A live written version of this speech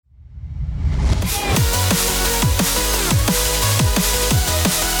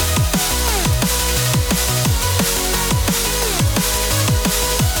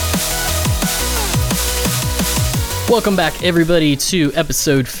Welcome back, everybody, to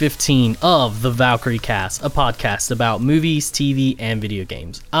episode 15 of the Valkyrie Cast, a podcast about movies, TV, and video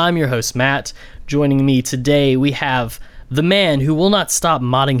games. I'm your host, Matt. Joining me today, we have the man who will not stop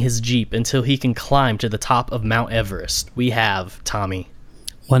modding his Jeep until he can climb to the top of Mount Everest. We have Tommy.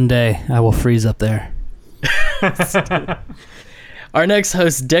 One day, I will freeze up there. Our next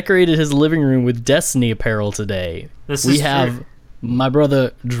host decorated his living room with Destiny apparel today. We have my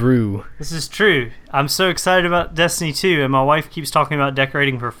brother, Drew. This is true. I'm so excited about Destiny 2, and my wife keeps talking about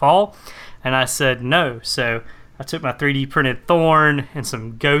decorating for fall, and I said no. So I took my 3D printed Thorn and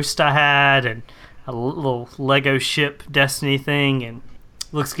some Ghost I had and a little Lego ship Destiny thing, and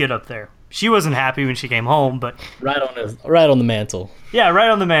it looks good up there. She wasn't happy when she came home, but... Right on the mantle. Yeah,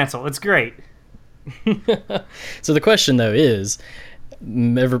 right on the mantle. It's great. So the question, though, is...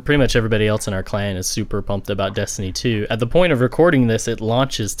 pretty much everybody else in our clan is super pumped about Destiny 2. At the point of recording this, it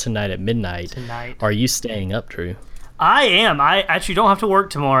launches tonight at midnight. Are you staying up, Drew? I am. I actually don't have to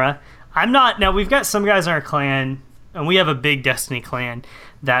work tomorrow. I'm not. Now, we've got some guys in our clan, and we have a big Destiny clan,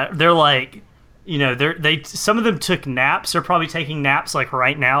 that they're like, you know, some of them took naps. They're probably taking naps like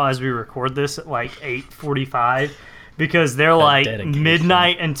right now as we record this at like 8:45 because they're like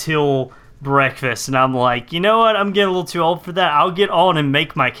midnight until breakfast, and I'm like, you know what, I'm getting a little too old for that. I'll get on and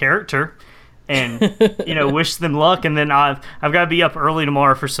make my character and wish them luck, and then I've got to be up early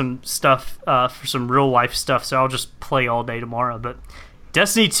tomorrow for some stuff, for some real life stuff, so I'll just play all day tomorrow. But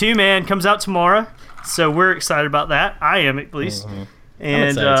Destiny 2, man, comes out tomorrow, so we're excited about that. I am, at least. And I'm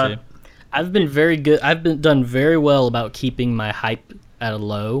excited too. I've been very good. Done very well about keeping my hype at a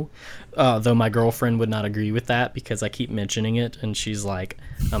low. Though my girlfriend would not agree with that because I keep mentioning it, and she's like,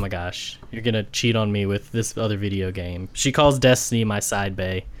 oh my gosh, you're going to cheat on me with this other video game. She calls Destiny my side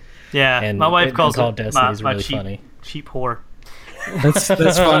bae. Yeah, and my wife calls it Destiny's my really cheap, funny. cheap whore. That's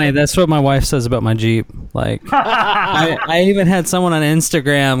funny. That's what my wife says about my Jeep. Like, I even had someone on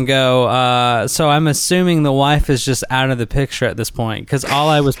Instagram go, so I'm assuming the wife is just out of the picture at this point because all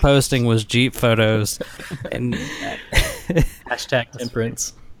I was posting was Jeep photos. And Hashtag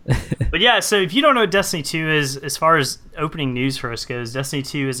temperance. But yeah, so if you don't know what Destiny 2 is, as far as opening news for us goes, Destiny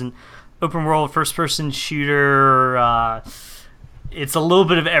 2 is an open world first person shooter. It's a little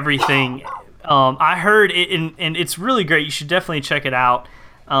bit of everything. I heard it, and it's really great. You should definitely check it out.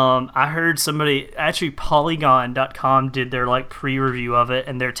 I heard somebody, actually Polygon.com did their like pre-review of it,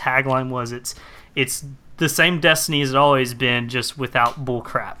 and their tagline was it's the same Destiny as it always been, just without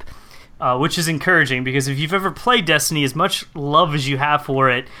bullcrap. Which is encouraging because if you've ever played Destiny, as much love as you have for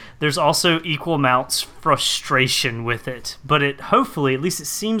it, there's also equal amounts frustration with it. But hopefully, at least it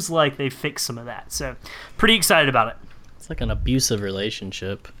seems like they fixed some of that. So, pretty excited about it. It's like an abusive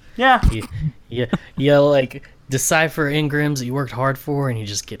relationship. Yeah. You like decipher engrams that you worked hard for, and you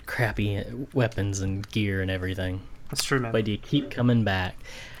just get weapons and gear and everything. That's true, man. But you keep coming back.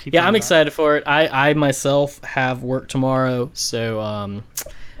 I'm excited for it. I myself have work tomorrow, so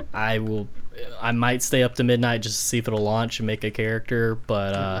I might stay up to midnight just to see if it'll launch and make a character,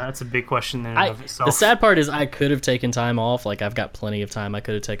 but that's a big question in and of itself. The sad part is I could have taken time off. Like, I've got plenty of time I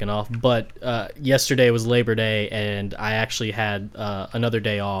could have taken off, but yesterday was Labor Day, and I actually had another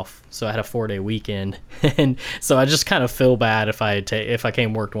day off, so I had a 4-day weekend, and so I just kind of feel bad if I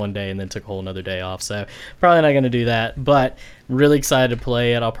came worked one day and then took a whole another day off. So probably not going to do that, but really excited to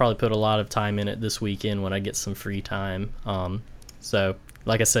play it. I'll probably put a lot of time in it this weekend when I get some free time. So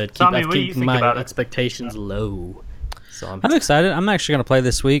like I said, keep my expectations low. So I'm excited. I'm actually going to play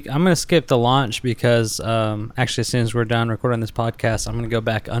this week. I'm going to skip the launch because actually, as soon as we're done recording this podcast, I'm going to go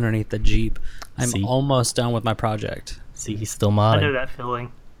back underneath the Jeep. I'm almost done with my project. See, he's still modding. I know that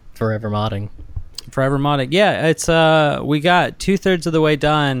feeling. Forever modding. Yeah, it's we got 2/3 of the way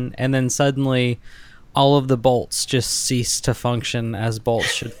done, and then suddenly all of the bolts just ceased to function as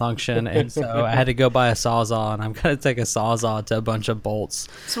bolts should function, and so I had to go buy a Sawzall, and I'm gonna take a Sawzall to a bunch of bolts.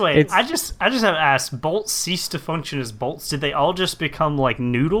 So wait, I just have to ask: bolts cease to function as bolts? Did they all just become like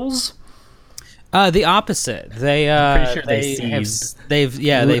noodles? The opposite. I'm pretty sure they seized. They've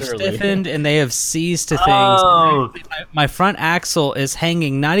stiffened and they have seized to things. Oh. My front axle is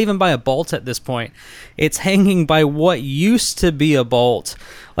hanging not even by a bolt at this point. It's hanging by what used to be a bolt,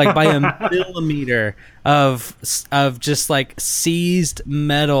 like by a millimeter of just like seized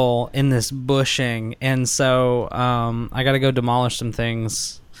metal in this bushing, and so I got to go demolish some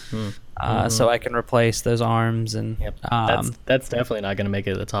things. So I can replace those arms, and that's definitely not going to make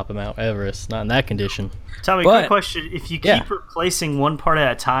it to the top of Mount Everest, not in that condition. Tommy, quick question: if you keep replacing one part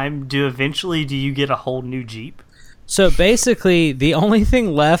at a time, do you get a whole new Jeep? So basically, the only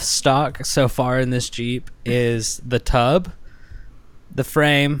thing left stock so far in this Jeep is the tub, the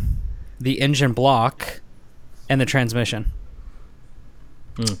frame, the engine block, and the transmission.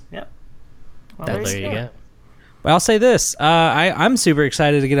 Yep. Well, There you go. But I'll say this: I'm super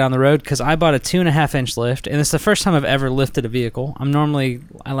excited to get on the road because I bought a 2.5-inch lift, and it's the first time I've ever lifted a vehicle. I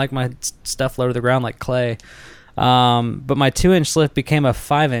like my stuff low to the ground like clay, but my 2-inch lift became a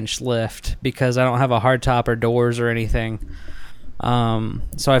 5-inch lift because I don't have a hardtop or doors or anything.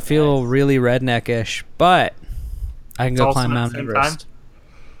 So I feel really redneck-ish, but I can go climb Mount Everest.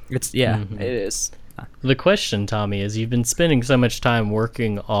 It is. The question, Tommy, is you've been spending so much time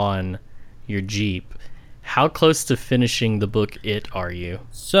working on your Jeep. How close to finishing the book are you?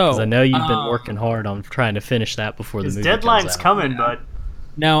 So, because I know you've been working hard on trying to finish that before the movie deadline's comes out. coming, bud.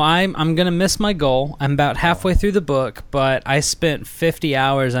 No, I'm gonna miss my goal. I'm about halfway through the book, but I spent 50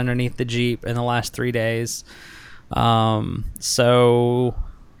 hours underneath the Jeep in the last 3 days. Yeah,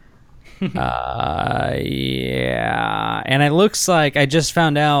 and it looks like I just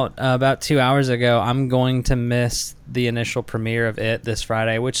found out about 2 hours ago I'm going to miss the initial premiere of it this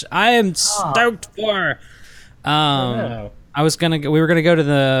Friday, which I am stoked for. We were gonna go to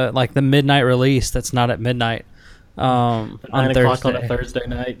the midnight release. That's not at midnight. On 9 Thursday. o'clock on a Thursday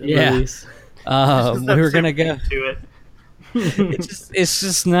night release. We were gonna go. To it. It's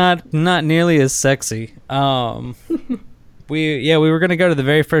just not nearly as sexy. We were gonna go to the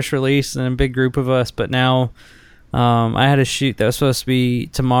very first release and a big group of us, but now I had a shoot that was supposed to be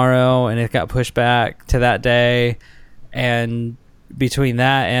tomorrow and it got pushed back to that day, and between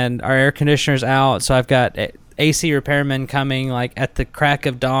that and our air conditioner's out, so I've got AC repairmen coming like at the crack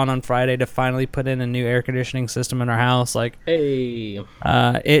of dawn on Friday to finally put in a new air conditioning system in our house. Like, Hey,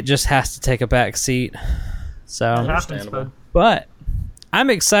 it just has to take a back seat. So, understandable. but I'm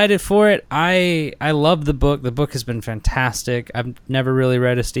excited for it. I love the book. The book has been fantastic. I've never really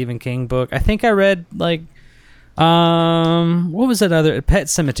read a Stephen King book. I think I read what was that other Pet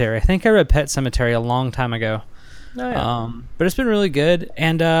Sematary? I think I read Pet Sematary a long time ago. Oh, yeah. But it's been really good,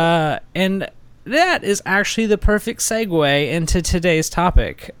 and that is actually the perfect segue into today's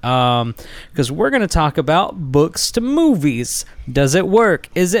topic, because we're going to talk about books to movies. Does it work?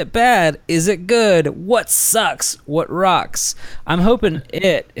 Is it bad? Is it good? What sucks? What rocks? I'm hoping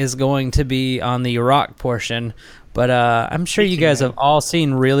it is going to be on the rock portion, but I'm sure you guys have all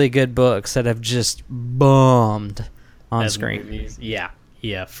seen really good books that have just bombed on screen. Movies. Yeah,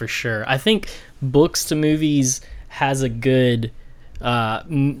 for sure. I think books to movies has a good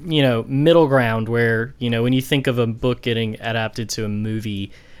middle ground where, when you think of a book getting adapted to a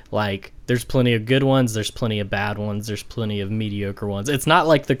movie, like, there's plenty of good ones, there's plenty of bad ones, there's plenty of mediocre ones. It's not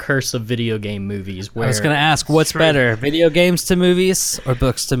like the curse of video game movies where I was going to ask, what's better, video games to movies or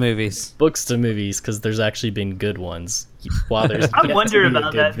books to movies? Books to movies, because there's actually been good ones. While there's I wonder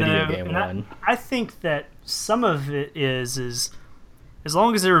about that, video though. game one. I think that some of it is as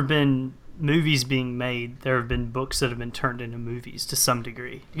long as there have been movies being made, there have been books that have been turned into movies to some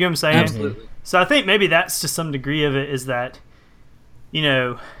degree. You know what I'm saying? Absolutely. So I think maybe that's to some degree of it, is that,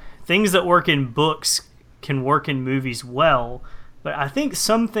 things that work in books can work in movies well. But I think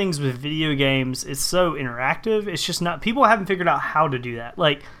some things with video games, it's so interactive. It's just not, people haven't figured out how to do that.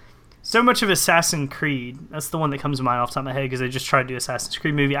 Like, so much of Assassin's Creed, that's the one that comes to mind off the top of my head because they just tried to do Assassin's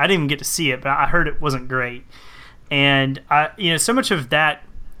Creed movie. I didn't even get to see it, but I heard it wasn't great. And so much of that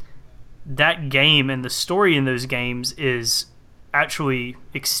game and the story in those games is actually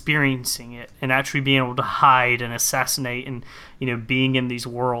experiencing it and actually being able to hide and assassinate and being in these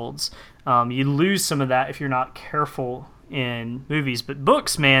worlds. You lose some of that if you're not careful in movies, but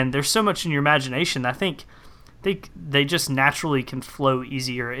books, man, there's so much in your imagination. I think they just naturally can flow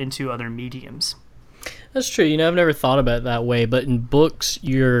easier into other mediums. That's true. I've never thought about it that way, but in books,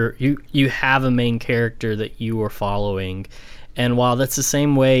 you have a main character that you are following. And while that's the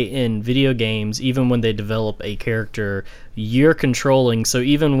same way in video games, even when they develop a character, you're controlling. So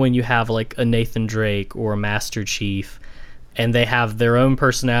even when you have like a Nathan Drake or a Master Chief, and they have their own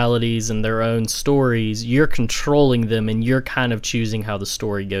personalities and their own stories, you're controlling them and you're kind of choosing how the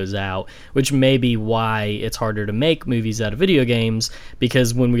story goes out, which may be why it's harder to make movies out of video games,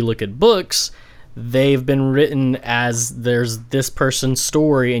 because when we look at books, they've been written as there's this person's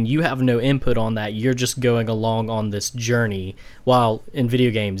story and you have no input on that. You're just going along on this journey, while in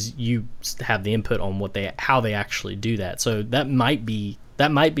video games you have the input on how they actually do that. So that might be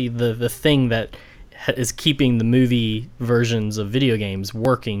the thing that is keeping the movie versions of video games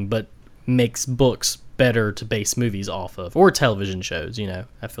working, but makes books better to base movies off of, or television shows.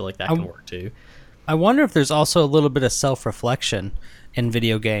 I feel like that can work too. I wonder if there's also a little bit of self-reflection, in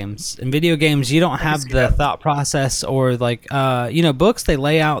video games. In video games, you don't have the thought process or like, books, they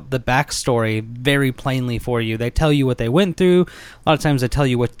lay out the backstory very plainly for you. They tell you what they went through. A lot of times they tell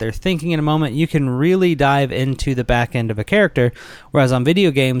you what they're thinking in a moment. You can really dive into the back end of a character. Whereas on video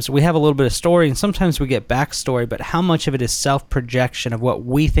games, we have a little bit of story and sometimes we get backstory, but how much of it is self-projection of what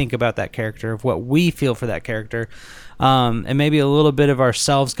we think about that character, of what we feel for that character, and maybe a little bit of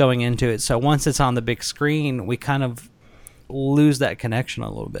ourselves going into it. So once it's on the big screen, we kind of lose that connection a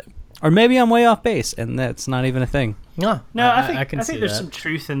little bit. Or maybe I'm way off base and that's not even a thing. No, I think there's some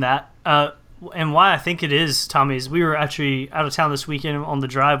truth in that. And why I think it is, Tommy, is we were actually out of town this weekend. On the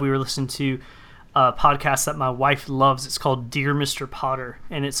drive, we were listening to a podcast that my wife loves. It's called Dear Mr. Potter,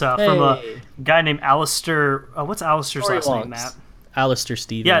 and it's from a guy named Alistair. What's Alistair's last name, Matt? Alistair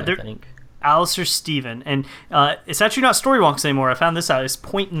Stephen, I think. Alistair Stephen, and it's actually not Storywonks anymore. I found this out. It's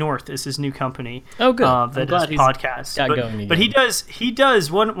Point North is his new company. Oh, good. That does podcasts. But he does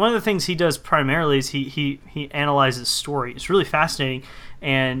one of the things he does primarily is he analyzes story. It's really fascinating.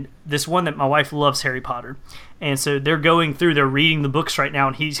 And this one that my wife loves, Harry Potter, and so they're reading the books right now,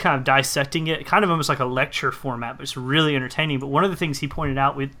 and he's kind of dissecting it, kind of almost like a lecture format, but it's really entertaining. But one of the things he pointed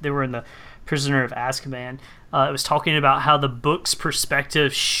out, they were in the Prisoner of Azkaban. It was talking about how the book's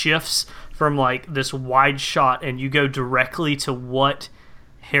perspective shifts from like this wide shot, and you go directly to what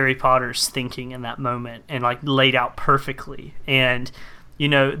Harry Potter's thinking in that moment, and like laid out perfectly. And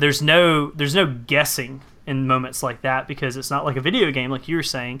there's no guessing in moments like that, because it's not like a video game like you were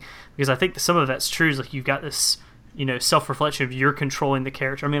saying. Because I think some of that's true. Is like you've got this self-reflection of you're controlling the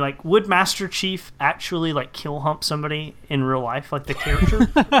character. I mean, like, would Master Chief actually like kill hump somebody in real life, like the character?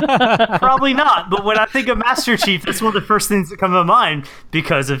 Probably not. But when I think of Master Chief, that's one of the first things that come to mind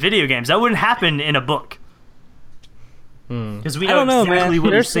because of video games. That wouldn't happen in a book. Because we know exactly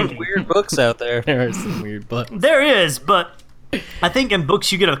what There's he's some thinking. weird books out there. There are some weird books. There is, but I think in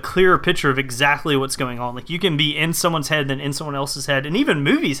books you get a clearer picture of exactly what's going on. Like, you can be in someone's head than in someone else's head, and even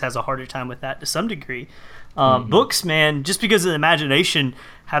movies has a harder time with that to some degree. Books, man, just because of the imagination,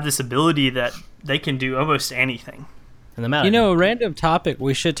 have this ability that they can do almost anything. And the a random topic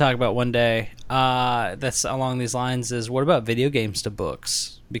we should talk about one day that's along these lines is, what about video games to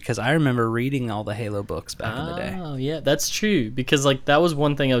books? Because I remember reading all the Halo books back in the day. Oh, yeah, that's true. Because like that was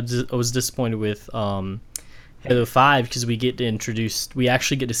one thing I was disappointed with Halo 5, because we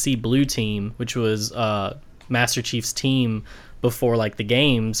actually get to see Blue Team, which was Master Chief's team before like the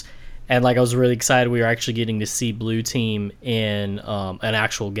games. And like I was really excited we were actually getting to see Blue Team in an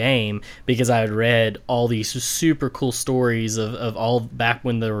actual game, because I had read all these super cool stories of all back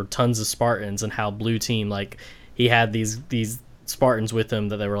when there were tons of Spartans, and how Blue Team, like, he had these Spartans with him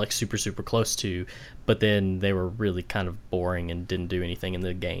that they were like super super close to, but then they were really kind of boring and didn't do anything in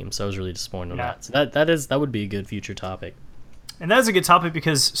the game. So I was really disappointed on that. So that would be a good future topic. And that is a good topic,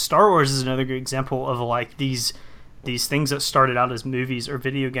 because Star Wars is another good example of like these things that started out as movies or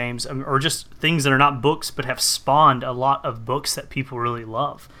video games, or just things that are not books but have spawned a lot of books that people really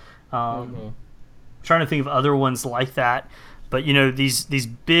love. Trying to think of other ones like that, but these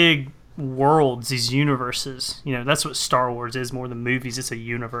big worlds, these universes, that's what Star Wars is more than movies. It's a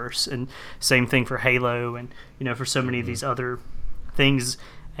universe. And same thing for Halo, and for so many of these other things.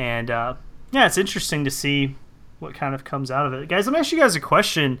 And it's interesting to see what kind of comes out of it. Guys, let me ask you guys a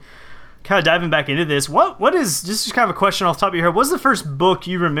question, kind of diving back into this. What is, just kind of a question off the top of your head, what's the first book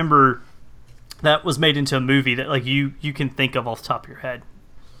you remember that was made into a movie that like you can think of off the top of your head?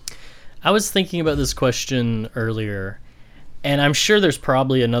 I was thinking about this question earlier, and I'm sure there's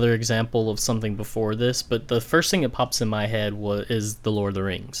probably another example of something before this, but the first thing that pops in my head is The Lord of the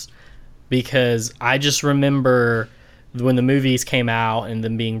Rings, because I just remember when the movies came out and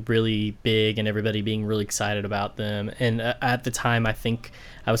them being really big and everybody being really excited about them. And at the time, I think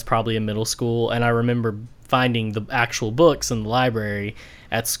I was probably in middle school, and I remember finding the actual books in the library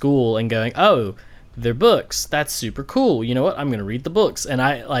at school and going, oh, they're books. That's super cool. You know what? I'm going to read the books. And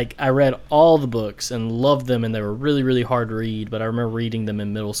I read all the books and loved them, and they were really, really hard to read, but I remember reading them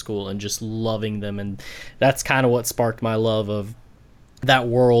in middle school and just loving them. And that's kind of what sparked my love of that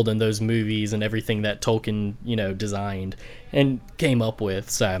world and those movies and everything that Tolkien, designed and came up with.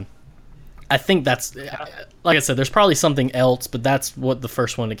 So I think that's, like I said, there's probably something else, but that's what the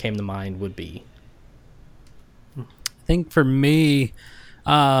first one that came to mind would be. I think for me,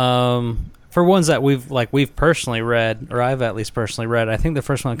 for ones that we've personally read, or I've at least personally read, I think the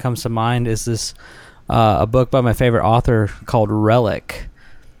first one that comes to mind is this a book by my favorite author called Relic.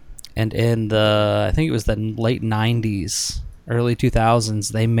 And in I think it was the late 90s, early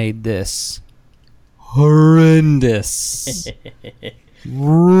 2000s, they made this horrendous,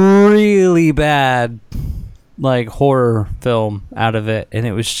 really bad like horror film out of it, and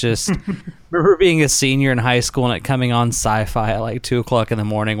it was just remember being a senior in high school and it coming on Sci-Fi at like 2:00 in the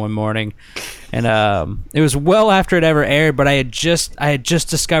morning one morning, and it was well after it ever aired, but I had just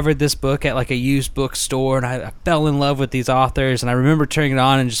discovered this book at like a used bookstore, and I fell in love with these authors, and I remember turning it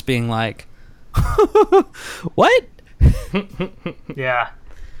on and just being like, what? Yeah,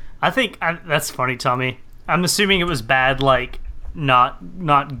 I think that's funny, Tommy. I'm assuming it was bad, like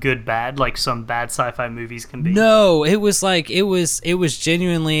not good bad, like some bad sci-fi movies can be. No, it was like it was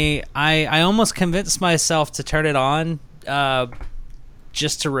genuinely. I almost convinced myself to turn it on,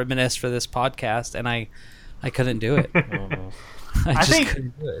 just to reminisce for this podcast, and I couldn't do it. I think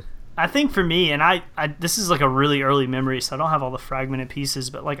couldn't do it. I think for me, and I this is like a really early memory, so I don't have all the fragmented pieces,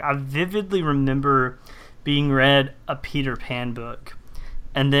 but like I vividly remember being read a Peter Pan book.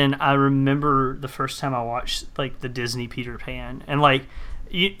 And then I remember the first time I watched like the Disney Peter Pan, and like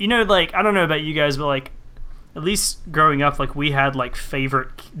you know, like I don't know about you guys, but like at least growing up, like we had like favorite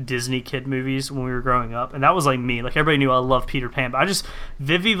Disney kid movies when we were growing up, and that was like me. Like everybody knew I loved Peter Pan, but I just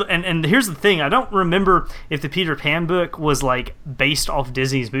vividly and here's the thing, I don't remember if the Peter Pan book was like based off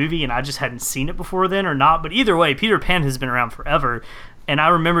Disney's movie and I just hadn't seen it before then or not. But either way, Peter Pan has been around forever, and I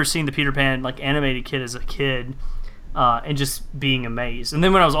remember seeing the Peter Pan like animated kid as a kid. And just being amazed. And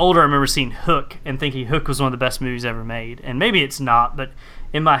then when I was older, I remember seeing Hook and thinking Hook was one of the best movies ever made. And maybe it's not, but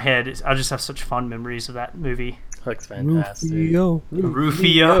in my head, I just have such fond memories of that movie. Hook's fantastic.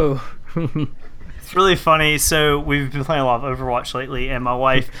 Rufio. It's really funny. So we've been playing a lot of Overwatch lately, and my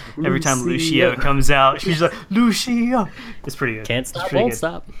wife, every time Lucio comes out, she's like, Lucio. It's pretty good. Can't stop, won't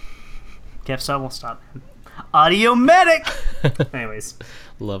stop. Can't stop, won't stop. Audio medic! Anyways.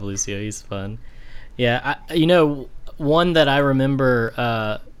 Love Lucio, he's fun. Yeah, one that I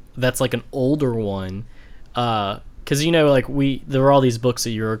remember that's like an older one, because like there were all these books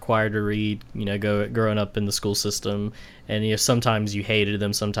that you were required to read, growing up in the school system, and sometimes you hated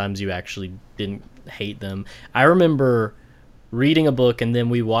them, sometimes you actually didn't hate them. I remember reading a book, and then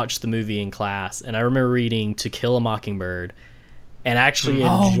we watched the movie in class, and I remember reading To Kill a Mockingbird, and actually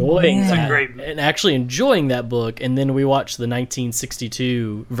enjoying that book, and then we watched the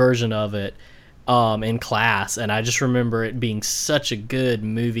 1962 version of it in class, and I just remember it being such a good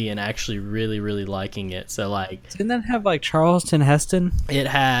movie and actually really, really liking it. So like, didn't that have like Charlton Heston? It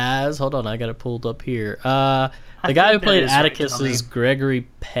has. Hold on, I got it pulled up here. The guy who played Atticus is Gregory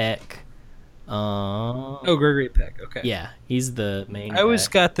Peck. Gregory Peck. Okay. Yeah, he's the main. I always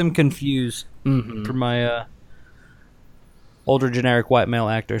got them confused for my older generic white male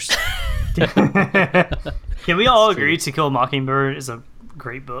actors. Can we all agree To Kill a Mockingbird is a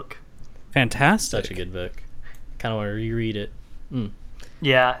great book? Fantastic. Such a good book. Kind of want to reread it.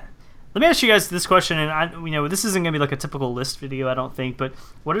 Yeah. Let me ask you guys this question, and this isn't going to be like a typical list video, I don't think, but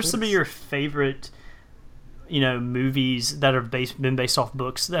what are some of your favorite, movies that have been based off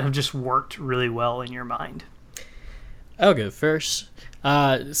books that have just worked really well in your mind? I'll go first.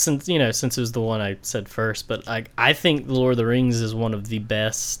 Since it was the one I said first, but I think The Lord of the Rings is one of the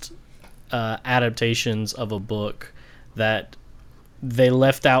best adaptations of a book that they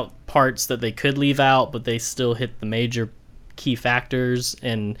left out parts that they could leave out, but they still hit the major key factors.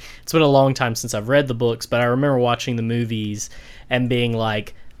 And it's been a long time since I've read the books, but I remember watching the movies and being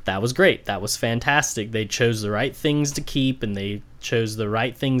like, that was great, that was fantastic, they chose the right things to keep and they chose the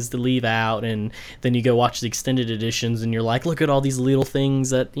right things to leave out. And then you go watch the extended editions and you're like, look at all these little things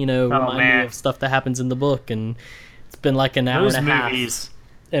that remind me of stuff that happens in the book. And it's been like an hour and a half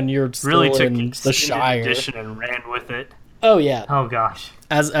and you're still really took in the Shire edition and ran with it. Oh yeah. Oh gosh.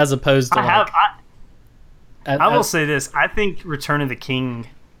 As opposed to I will say this. I think Return of the King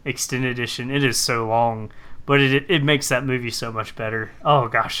extended edition, it is so long, but it makes that movie so much better. Oh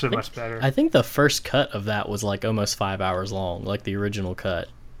gosh, so much better. I think the first cut of that was like almost 5 hours long, like the original cut,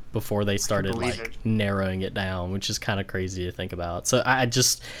 before they started narrowing it down, which is kind of crazy to think about. So I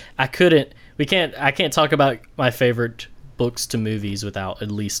can't talk about my favorite books to movies without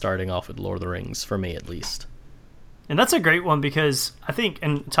at least starting off with Lord of the Rings, for me at least. And that's a great one because I think,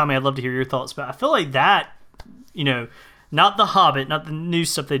 and Tommy, I'd love to hear your thoughts, but I feel like that, not The Hobbit, not the new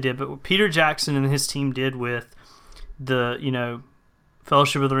stuff they did, but what Peter Jackson and his team did with the,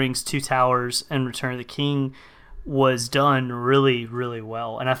 Fellowship of the Rings, Two Towers, and Return of the King was done really, really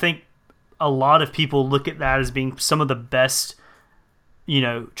well. And I think a lot of people look at that as being some of the best,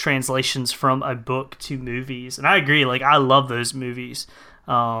 translations from a book to movies. And I agree, like, I love those movies.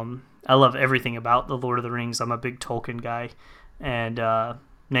 I love everything about The Lord of the Rings. I'm a big Tolkien guy. And,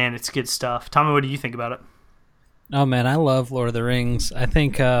 man, it's good stuff. Tommy, what do you think about it? Oh, man, I love Lord of the Rings. I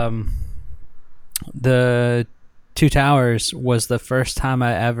think the Two Towers was the first time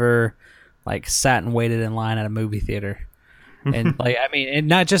I ever like sat and waited in line at a movie theater. And like, I mean, and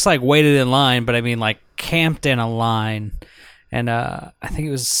not just like waited in line, but I mean like camped in a line. And I think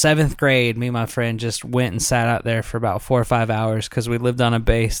it was 7th grade. Me and my friend just went and sat out there for about 4 or 5 hours because we lived on a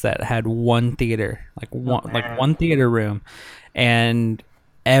base that had one theater, like one theater room, and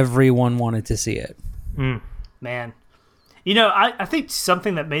everyone wanted to see it. Man, you know, I think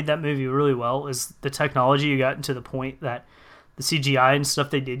something that made that movie really well is the technology. You got to the point that the CGI and stuff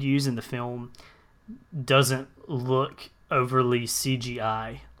they did use in the film doesn't look overly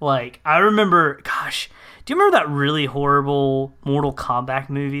CGI. Like, I remember, gosh, do you remember that really horrible Mortal Kombat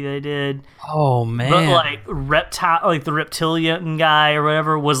movie they did? Oh man! But like the reptilian guy or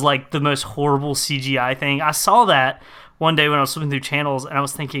whatever was like the most horrible CGI thing. I saw that one day when I was flipping through channels, and I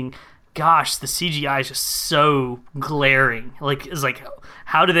was thinking, gosh, the CGI is just so glaring. Like, it's like,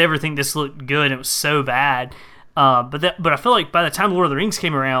 how did they ever think this looked good? It was so bad. But I feel like by the time Lord of the Rings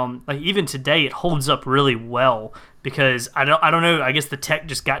came around, like even today, it holds up really well because I don't know. I guess the tech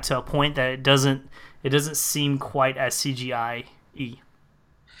just got to a point that it doesn't seem quite as CGI-y.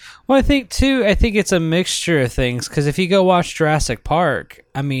 Well, I think it's a mixture of things, because if you go watch Jurassic Park,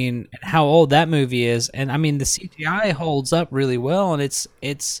 I mean, how old that movie is, and I mean the CGI holds up really well, and it's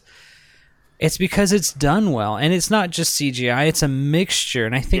because it's done well, and it's not just CGI; it's a mixture,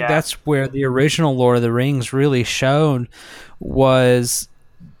 and I think that's where the original Lord of the Rings really shone, was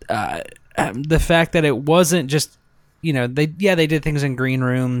the fact that it wasn't just, you know, they did things in green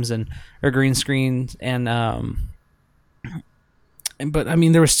rooms or green screens but I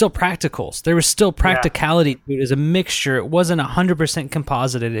mean there was still practicals. There was still practicality to it. It was a mixture. It wasn't 100%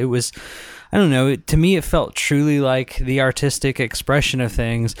 composited. It was, I don't know, to me it felt truly like the artistic expression of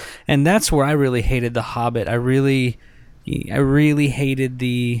things, and that's where I really hated The Hobbit. I really hated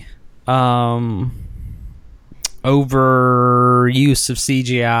the overuse of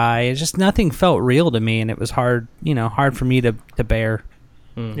CGI. It just, nothing felt real to me, and it was hard for me to bear.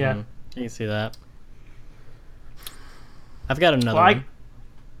 Mm-hmm. Yeah, you can see that. I've got another one.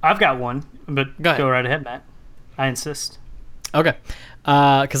 I've got one, but go right ahead, Matt. I insist. Okay.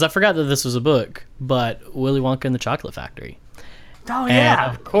 Because I forgot that this was a book, but Willy Wonka and the Chocolate Factory. Oh, yeah.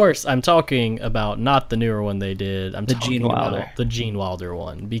 And of course, I'm talking about not the newer one they did. I'm talking about the Gene Wilder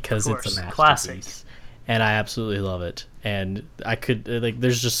one, because it's a masterpiece. Classic. And I absolutely love it. And I could, like,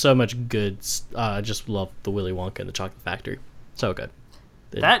 there's just so much good. I just love the Willy Wonka and the Chocolate Factory. So good.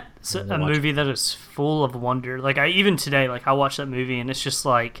 That's a movie that is full of wonder. Like, even today, like, I watch that movie and it's just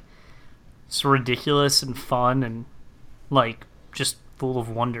like, it's ridiculous and fun and like just full of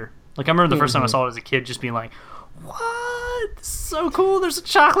wonder. Like, I remember the first time I saw it as a kid, just being like, "What? This is so cool! There's a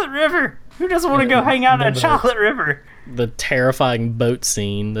chocolate river. Who doesn't want to go hang out at a chocolate river?" The terrifying boat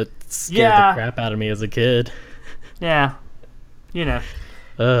scene that scared the crap out of me as a kid. Yeah, you know.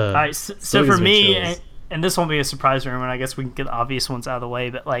 All right, so for me. And this won't be a surprise for everyone. I guess we can get the obvious ones out of the way.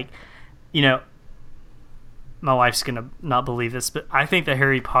 But, like, you know, my wife's going to not believe this, but I think the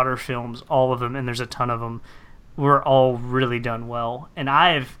Harry Potter films, all of them, and there's a ton of them, were all really done well. And I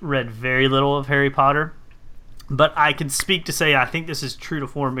have read very little of Harry Potter, but I can speak to say I think this is true to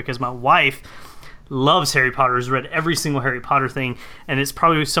form because my wife loves Harry Potter, has read every single Harry Potter thing, and it's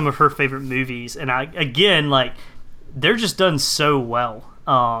probably some of her favorite movies. And they're just done so well.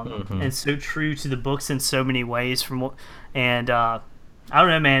 And so true to the books in so many ways. I don't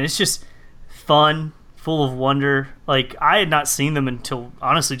know, man. It's just fun, full of wonder. Like, I had not seen them until,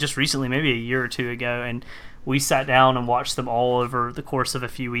 honestly, just recently, maybe a year or two ago, and we sat down and watched them all over the course of a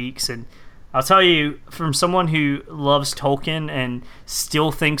few weeks. And I'll tell you, from someone who loves Tolkien and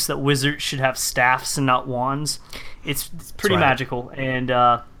still thinks that wizards should have staffs and not wands, it's pretty magical, and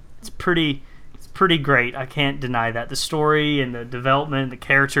it's pretty great. I can't deny that. The story and the development and the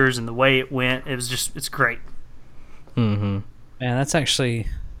characters and the way it went, it's great. Mm-hmm. Man,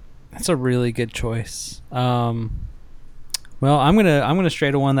 that's a really good choice. Well, I'm gonna stray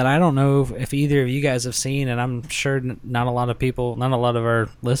to one that I don't know if either of you guys have seen, and I'm sure not a lot of our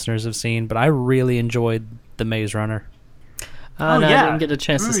listeners have seen, but I really enjoyed The Maze Runner. I didn't get a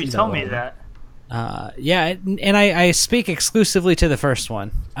chance to see that. Tell me that. And I speak exclusively to the first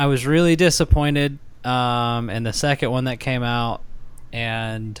one. I was really disappointed in the second one that came out,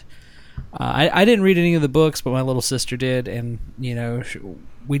 and I didn't read any of the books, but my little sister did, and you know,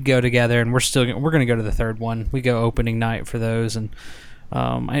 we'd go together, and we're going to go to the third one. We go opening night for those, and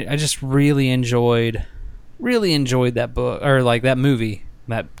I just really enjoyed that book, or like that movie,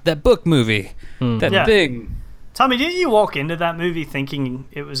 that book movie, big. Tommy, didn't you walk into that movie thinking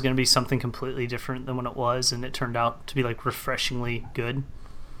it was going to be something completely different than what it was, and it turned out to be like refreshingly good?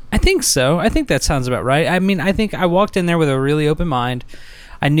 I think so. I think that sounds about right. I mean, I think I walked in there with a really open mind.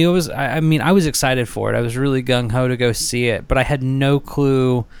 I knew it was. I mean, I was excited for it. I was really gung ho to go see it, but I had no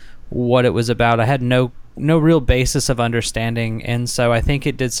clue what it was about. I had no real basis of understanding, and so I think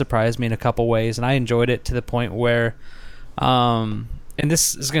it did surprise me in a couple ways, and I enjoyed it to the point where, and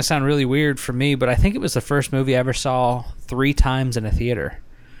this is going to sound really weird for me, but I think it was the first movie I ever saw 3 times in a theater.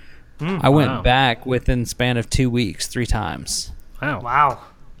 I went back within the span of 2 weeks 3 times. Wow.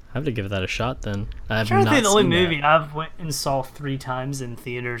 I have to give that a shot then. I'm trying to think the only movie I've went and saw 3 times in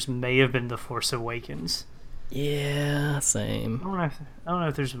theaters may have been The Force Awakens. Yeah, same. I don't know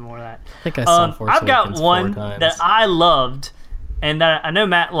if there's more of that. I think I saw Force I've got Awakens one 4 times. that I loved, and that I know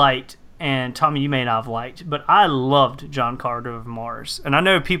Matt liked, and Tommy, you may not have liked, but I loved John Carter of Mars. And I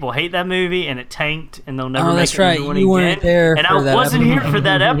know people hate that movie, and it tanked, and they'll never make another one again. Weren't there and for I that wasn't episode. here for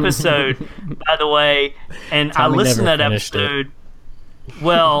that episode, by the way. And Tommy I listened to never that finished it. episode.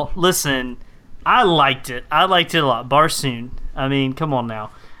 Well, listen, I liked it. I liked it a lot. Barsoon. I mean, come on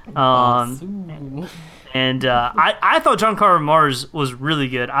now. And I thought John Carter of Mars was really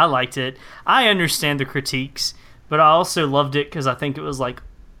good. I liked it. I understand the critiques, but I also loved it because I think it was like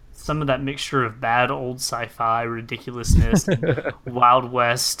some of that mixture of bad old sci-fi ridiculousness, and Wild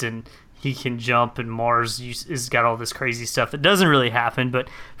West, and he can jump, and Mars has got all this crazy stuff that doesn't really happen. But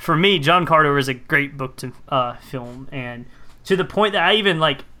for me, John Carter was a great book to film, and to the point that I even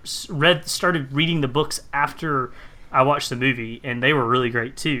like started reading the books after I watched the movie, and they were really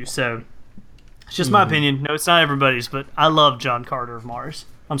great too. So it's just my opinion. No, it's not everybody's, but I love John Carter of Mars.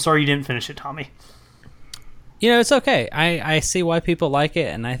 I'm sorry you didn't finish it, Tommy. You know, it's okay. I see why people like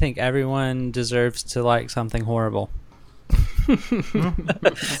it, and I think everyone deserves to like something horrible.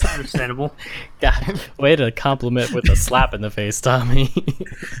 That's understandable. God, way to compliment with a slap in the face, Tommy.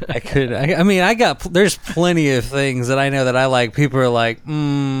 I mean, there's plenty of things that I know that I like. People are like, you're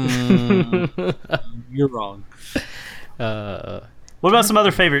wrong. What about some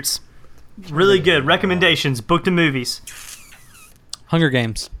other favorites? Really good recommendations. Booked in movies. Hunger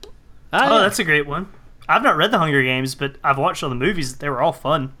Games. Oh, that's a great one. I've not read The Hunger Games, but I've watched all the movies. They were all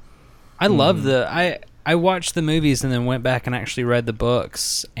fun. I love I watched the movies and then went back and actually read the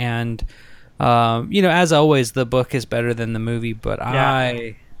books. And, you know, as always, the book is better than the movie. But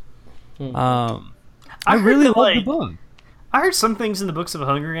I really love the book. I heard some things in the books of A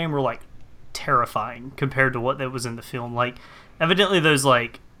Hunger Game were, like, terrifying compared to what that was in the film. Like, evidently those,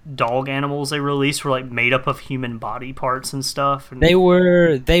 like, dog animals they released were, like, made up of human body parts and stuff. And they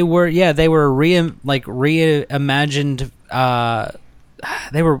were reimagined.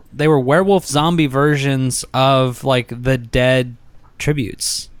 They were werewolf zombie versions of like the dead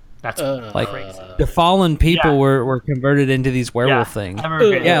tributes. That's like crazy. The fallen people were converted into these werewolf things. I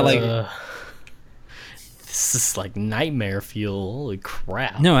remember like this is like nightmare fuel. Holy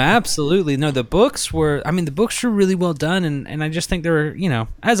crap! no, absolutely no. The books were really well done, and I just think there were, you know,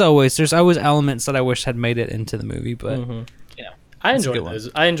 as always, there's always elements that I wish had made it into the movie, but you know. I enjoyed those.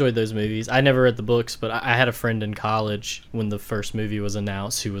 I enjoyed those movies. I never read the books, but I had a friend in college when the first movie was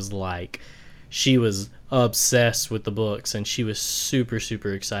announced who was like, she was obsessed with the books and she was super,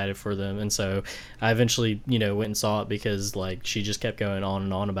 super excited for them. And so I eventually, you know, went and saw it because like she just kept going on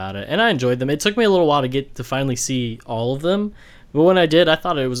and on about it. And I enjoyed them. It took me a little while to get to finally see all of them. But when I did, I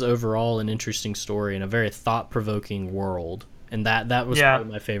thought it was overall an interesting story and a very thought-provoking world. And that was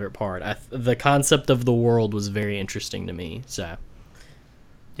probably my favorite part. The concept of the world was very interesting to me. So.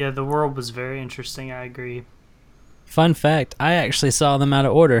 Yeah, the world was very interesting. I agree. Fun fact, I actually saw them out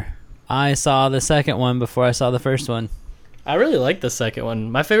of order. I saw the second one before I saw the first one. I really liked the second one.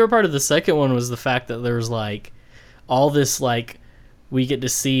 My favorite part of the second one was the fact that there was like all this like we get to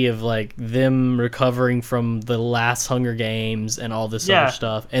see of like them recovering from the last Hunger Games and all this other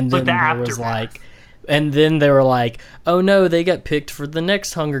stuff. And then there was like, and then they were like, oh no, they got picked for the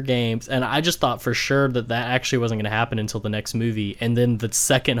next Hunger Games. And I just thought for sure that actually wasn't going to happen until the next movie. And then the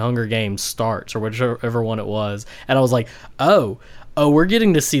second Hunger Games starts, or whichever one it was. And I was like, oh, we're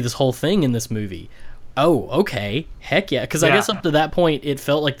getting to see this whole thing in this movie. Oh, okay. Heck yeah. Because I guess up to that point, it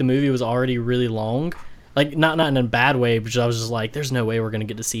felt like the movie was already really long. Like, not in a bad way, but I was just like, there's no way we're going to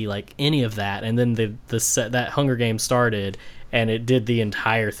get to see, like, any of that. And then that Hunger Games started, and it did the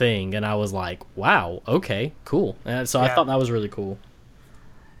entire thing. And I was like, wow, okay, cool. And so I thought that was really cool.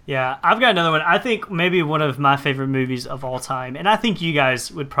 Yeah, I've got another one. I think maybe one of my favorite movies of all time, and I think you guys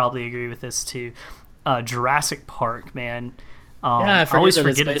would probably agree with this too, Jurassic Park, man. I always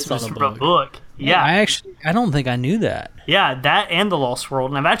forget it's from a book. Yeah, I don't think I knew that. Yeah, that and The Lost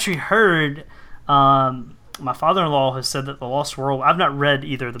World. And I've actually heard my father-in-law has said that The Lost World. I've not read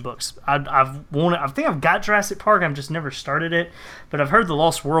either of the books. I think I've got Jurassic Park. I've just never started it. But I've heard The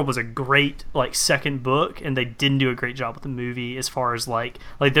Lost World was a great second book, and they didn't do a great job with the movie as far as like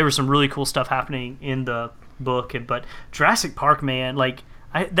there was some really cool stuff happening in the book. But Jurassic Park, man,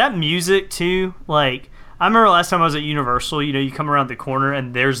 that music too, I remember last time I was at Universal, you come around the corner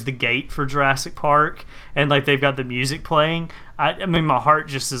and there's the gate for Jurassic Park, and they've got the music playing. I mean, my heart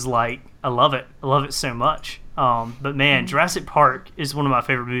just is I love it. I love it so much. But man, Jurassic Park is one of my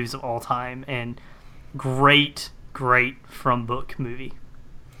favorite movies of all time, and great from book movie.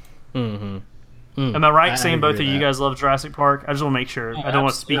 Mm-hmm. Am I right saying both of you guys love Jurassic Park? I just want to make sure. I don't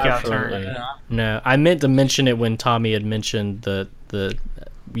want to speak out of turn. No, I meant to mention it when Tommy had mentioned the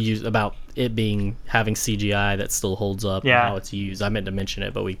use about it having CGI that still holds up and how it's used. I meant to mention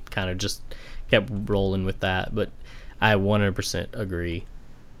it, but we kind of just kept rolling with that. But I 100% agree.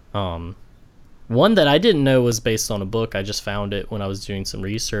 One that I didn't know was based on a book, I just found it when I was doing some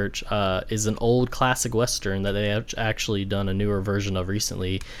research, is an old classic Western that they have actually done a newer version of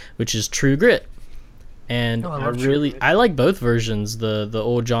recently, which is True Grit. And I like both versions. The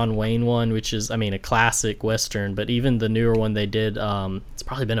old John Wayne one, which is, a classic Western, but even the newer one they did, it's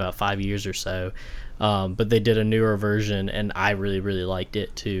probably been about 5 years or so, but they did a newer version, and I really, really liked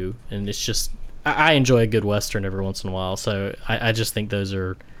it too. And it's just, I enjoy a good Western every once in a while, so I just think those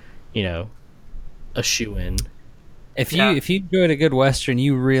are, a shoe-in. If you enjoyed a good Western,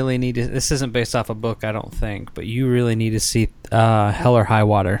 you really need to, this isn't based off a book, I don't think, but you really need to see Hell or High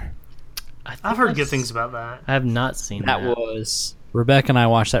Water. I've heard good things about that. I have not seen that. Was Rebecca and I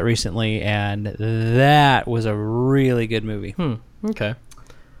watched that recently, and that was a really good movie. Okay.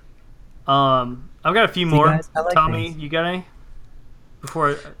 I've got a few more. Tommy, you got any?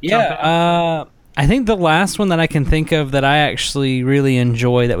 Before I think the last one that I can think of that I actually really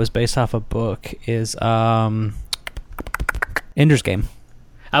enjoy that was based off a book is Ender's Game.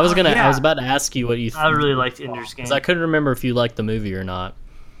 I was about to ask you what you think. I really liked Ender's Game. Because I couldn't remember if you liked the movie or not.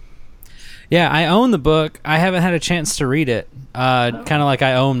 Yeah, I own the book. I haven't had a chance to read it. Kind of like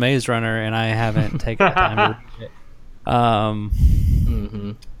I own Maze Runner, and I haven't taken the time to read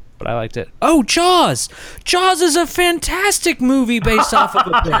it. But I liked it. Oh, Jaws! Jaws is a fantastic movie based off of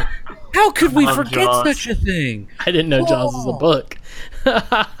a book. How could we forget such a thing? I didn't know Jaws was a book.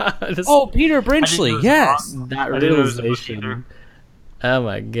 Peter Brinchley, yes. That realization. Oh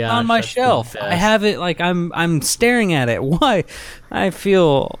my god! On my shelf, I have it. I'm staring at it. Why? I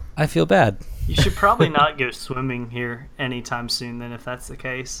feel bad. You should probably not go swimming here anytime soon. Then, if that's the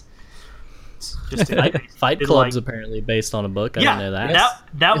case, Fight Club's apparently based on a book. I didn't know that.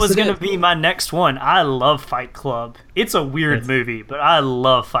 That was going to be my next one. I love Fight Club. It's a weird movie, but I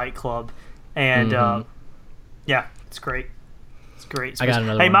love Fight Club, and it's great. Great. I got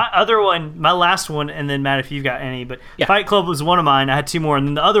another one. My other one, my last one, and then Matt, if you've got any, but Fight Club was one of mine. I had two more, and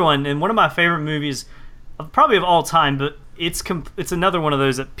then the other one, and one of my favorite movies, probably of all time, but it's another one of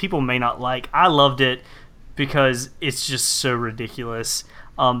those that people may not like. I loved it because it's just so ridiculous.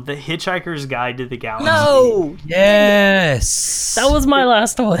 The Hitchhiker's Guide to the Galaxy. No! Yes! That was my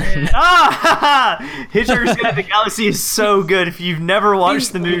last one. Hitchhiker's Guide to the Galaxy is so good. If you've never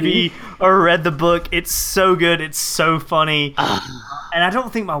watched the movie or read the book, it's so good. It's so funny. And I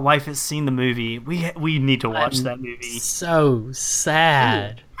don't think my wife has seen the movie. We need to watch that movie. So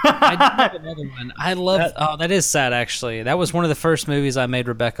sad. I did have another one. I love that. That is sad, actually. That was one of the first movies I made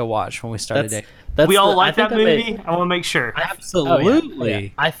Rebecca watch when we started dating. We all like that movie? I want to make sure. Absolutely. Oh, yeah.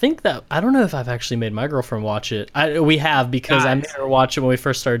 I think that, I don't know if I've actually made my girlfriend watch it. We have, because I made her watch it when we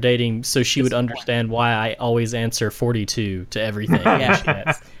first started dating, so she would understand why I always answer 42 to everything.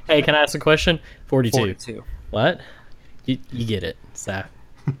 Hey, can I ask a question? 42. What? You get it. So,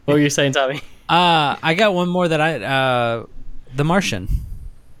 what were you saying, Tommy? I got one more that The Martian.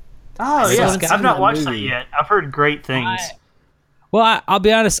 Oh, yeah. I've not watched that yet. I've heard great things. I'll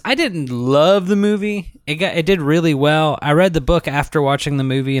be honest. I didn't love the movie. It did really well. I read the book after watching the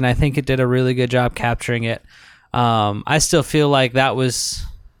movie, and I think it did a really good job capturing it. I still feel like that was,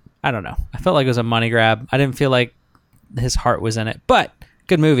 I don't know. I felt like it was a money grab. I didn't feel like his heart was in it. But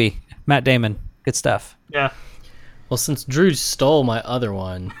good movie. Matt Damon. Good stuff. Yeah. Well, since Drew stole my other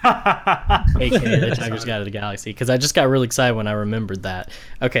one, aka The Hitchhiker's Guide to the Galaxy, because I just got really excited when I remembered that.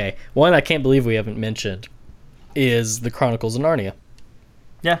 Okay, one I can't believe we haven't mentioned is The Chronicles of Narnia.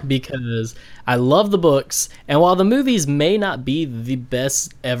 Yeah. Because I love the books, and while the movies may not be the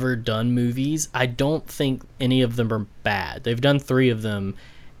best ever done movies, I don't think any of them are bad. They've done 3 of them,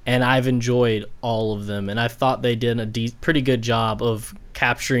 and I've enjoyed all of them, and I thought they did a pretty good job of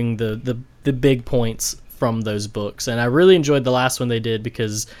capturing the big points from those books. And I really enjoyed the last one they did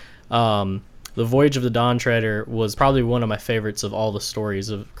because I The Voyage of the Dawn Treader was probably one of my favorites of all the stories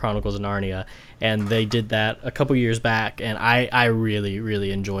of Chronicles of Narnia, and they did that a couple years back, and I really,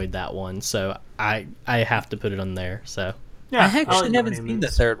 really enjoyed that one. So I have to put it on there. So Yeah, I actually like haven't Narnia seen the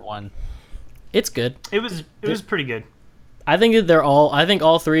movies. third one. it's good. It was pretty good. I think they're all. I think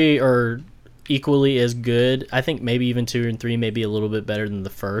all three are equally as good. I think maybe even 2 and 3 may be a little bit better than the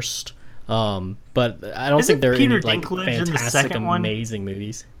first. But I don't Isn't think they're Peter any like Dinklage in the fantastic, second one? amazing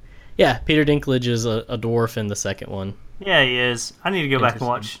movies. Yeah, Peter Dinklage is a dwarf in the second one. Yeah, he is. I need to go back and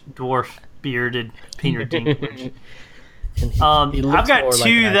watch dwarf bearded Peter Dinklage. He looks I've got more like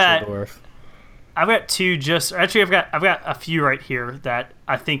two an that actual dwarf. I've got two just actually I've got a few right here that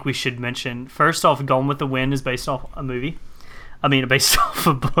I think we should mention. First off, Gone with the Wind is based off a movie. I mean, based off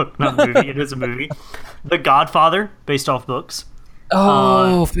a book, not a movie. It is a movie. The Godfather, based off books.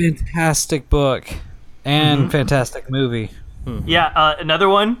 Oh, fantastic book and fantastic movie. Yeah, another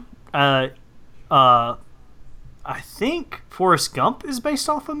one. I think Forrest Gump is based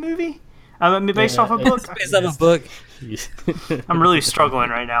off a movie. I mean, based off a book. Based on a book. I'm really struggling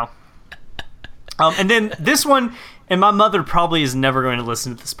right now. And then this one, and my mother probably is never going to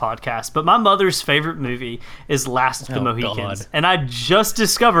listen to this podcast, but my mother's favorite movie is Last of the Mohicans. God. And I just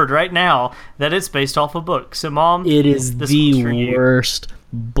discovered right now that it's based off a book. So, Mom, It is this one's for the you. worst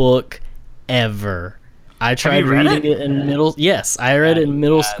book ever. I tried you read reading it? it in middle. Yes, I read it in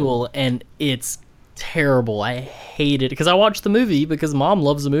middle school, and it's terrible. I hate it because I watched the movie because Mom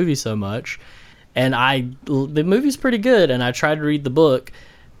loves the movie so much, and the movie's pretty good. And I tried to read the book,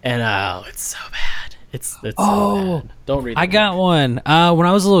 and it's so bad. It's so bad. Don't read. I got one. When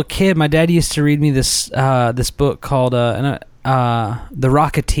I was a little kid, my dad used to read me this book called The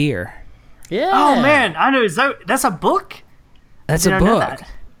Rocketeer. Yeah. Oh, man. I know. That's a book? That's Did a I know book. that?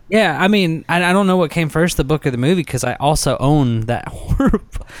 Yeah, I mean, I don't know what came first, the book or the movie, because I also own that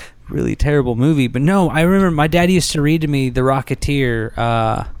horrible, really terrible movie. But no, I remember my dad used to read to me The Rocketeer.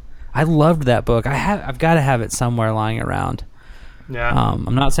 I loved that book. I've got to have it somewhere lying around. Yeah.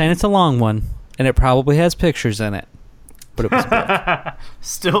 I'm not saying it's a long one, and it probably has pictures in it, but it was a book.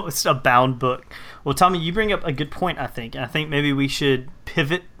 Still, it's a bound book. Well, Tommy, you bring up a good point, I think. I think maybe we should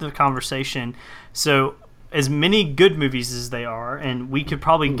pivot the conversation. So, as many good movies as they are, and we could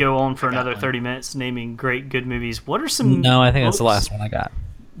probably go on for another 30 minutes naming great good movies. What are some... No, I think that's the books- last one I got.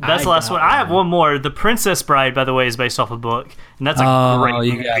 That's the last got one. I have one more. The Princess Bride, by the way, is based off a book, and that's a great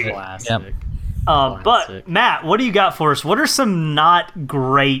you movie. got it. Classic. Yep. But Classic. Matt, what do you got for us? What are some not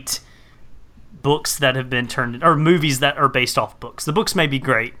great books that have been turned or movies that are based off books? The books may be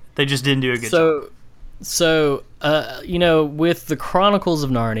great. They just didn't do a good job. So, with the Chronicles of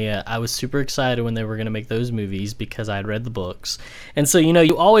Narnia, I was super excited when they were going to make those movies because I had read the books. And so,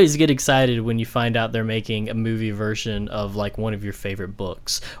 you always get excited when you find out they're making a movie version of like one of your favorite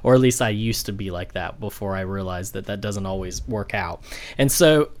books. Or at least I used to be like that before I realized that doesn't always work out. And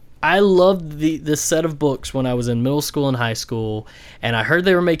so I loved this set of books when I was in middle school and high school, and I heard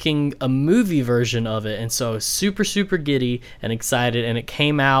they were making a movie version of it, and so I was super, super giddy and excited, and it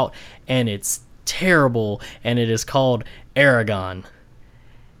came out, and it's terrible, and it is called Aragon.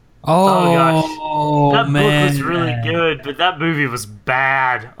 Oh, Oh, that man. book was really good, but that movie was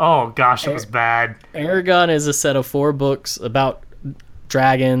bad. Oh gosh, it was bad. Aragon is a set of 4 books about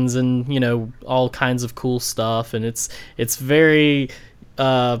dragons and all kinds of cool stuff, and it's very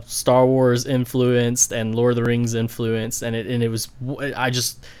Star Wars influenced and Lord of the Rings influenced, and it was, I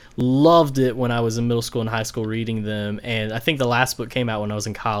just loved it when I was in middle school and high school reading them. And I think the last book came out when I was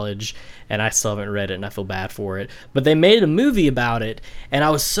in college, and I still haven't read it, and I feel bad for it. But they made a movie about it, and I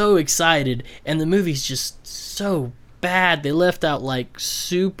was so excited, and the movie's just so bad. They left out like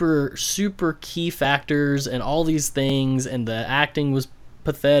super, super key factors and all these things, and the acting was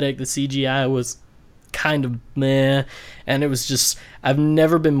pathetic. The CGI was kind of meh, and it was just, I've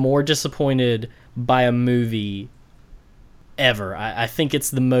never been more disappointed by a movie ever. I think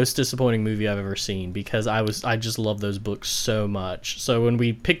it's the most disappointing movie I've ever seen because I just love those books so much. So when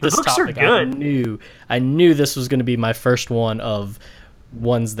we picked this books are topic, good. I knew this was going to be my first one of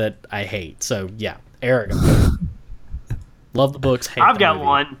ones that I hate. So yeah, Aragon. Love the books. Hate I've the got movie.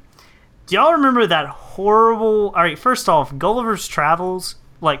 one. Do y'all remember that horrible? All right, first off, Gulliver's Travels,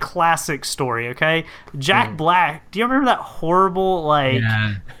 like classic story. Okay, Jack Black. Do you remember that horrible like?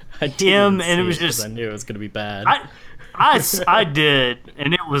 Yeah. I him, didn't and it see was 'cause just- I knew it was going to be bad. I did,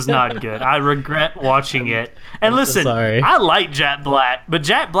 and it was not good. I regret watching it. And I'm so listen, sorry. I like Jack Black, but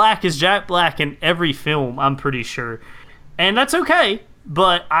Jack Black is Jack Black in every film, I'm pretty sure. And that's okay,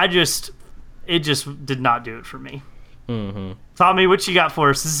 but it just did not do it for me. Mm-hmm. Tommy, what you got for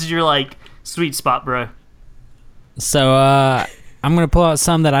us? This is your, like, sweet spot, bro. So, I'm going to pull out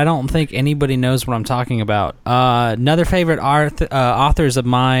some that I don't think anybody knows what I'm talking about. Another favorite author of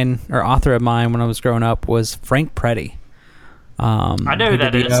mine when I was growing up was Frank Preddy. I know who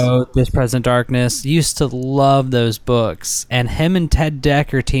that is. This Present Darkness. Used to love those books. And him and Ted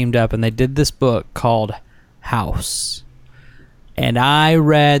Decker teamed up and they did this book called House. And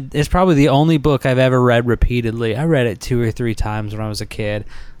it's probably the only book I've ever read repeatedly. I read it 2 or 3 times when I was a kid.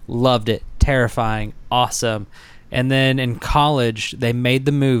 Loved it. Terrifying. Awesome. And then in college, they made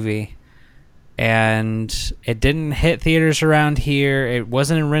the movie. And it didn't hit theaters around here. It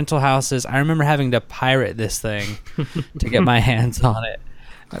wasn't in rental houses. I remember having to pirate this thing to get my hands on it.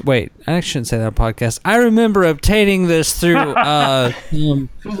 Wait, I shouldn't say that on podcast. I remember obtaining this through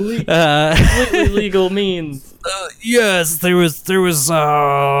completely legal means. Yes, there was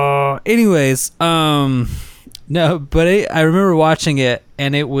anyways, no, but I remember watching it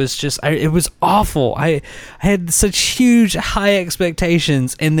and it was just it was awful. I had such huge high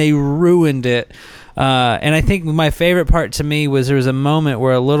expectations and they ruined it. And I think my favorite part to me was there was a moment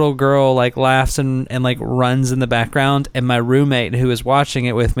where a little girl like laughs and like runs in the background, and my roommate who was watching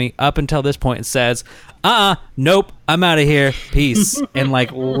it with me up until this point says, nope, I'm out of here, peace, and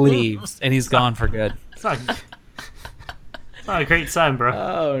like leaves, and he's gone for good. It's not a great sign, bro.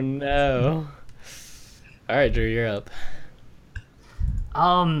 Oh no. All right, Drew, you're up.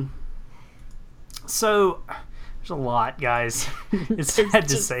 So there's a lot, guys. It's sad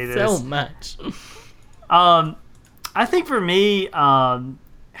to say this. So much. I think for me,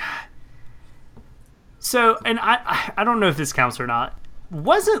 so, and I don't know if this counts or not.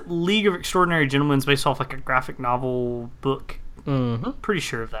 Wasn't League of Extraordinary Gentlemen based off like a graphic novel book? Mm-hmm. Pretty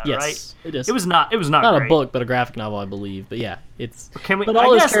sure of that, Yes, right? it is. It was not Not great. a book, but a graphic novel, I believe. But yeah, it's. But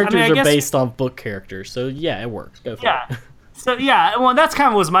all those characters are based on book characters, so yeah, it works. Go for it. So yeah, well, that's kind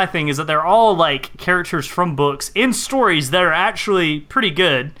of was my thing, is that they're all like characters from books in stories that are actually pretty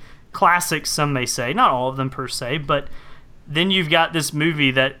good, classics, some may say, not all of them per se, but then you've got this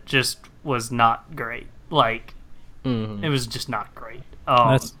movie that just was not great. Like, it was just not great.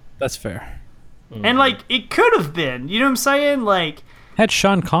 That's fair. And like it could have been, you know what I'm saying? Like, Had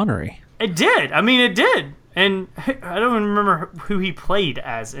Sean Connery. it did. I mean, it did. And I don't even remember who he played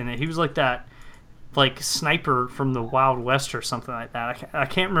as in it. He was like that, like sniper from the Wild West or something like that. I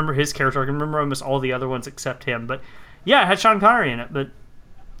can't remember his character. I can remember almost all the other ones except him. But yeah, it had Sean Connery in it, but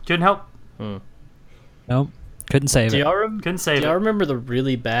couldn't help. Nope, couldn't save it. Couldn't save Do y'all it. remember the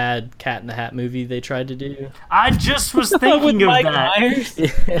really bad Cat in the Hat movie they tried to do? I just was thinking of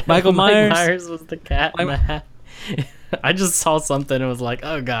that. Michael Myers? Mike Myers was the Cat in the Hat. I just saw something and was like,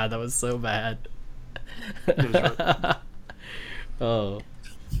 oh god, that was so bad. Oh.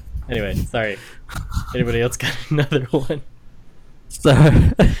 Anyway, sorry. Anybody else got another one? So,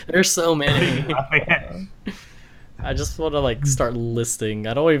 There's so many. Man. I just want to like start listing.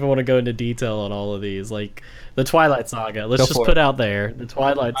 I don't even want to go into detail on all of these. Like the Twilight Saga. Let's just put out there the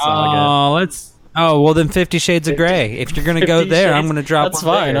Twilight Saga. well then 50 Shades of Grey. If you're gonna go 50 there, I'm Shades- gonna drop. That's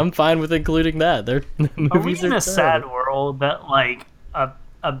one fine. there. I'm fine with including that. The Are we movies in are a sad good. world that like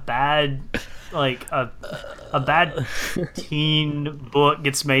a bad like a bad teen book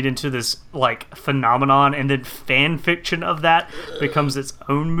gets made into this like phenomenon, and then fan fiction of that becomes its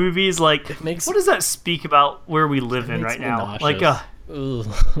own movies? Like, what does that speak about where we live in Makes right me now? nauseous. Like,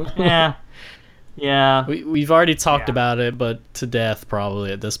 Ugh. yeah. We've already talked Yeah. about it, but to death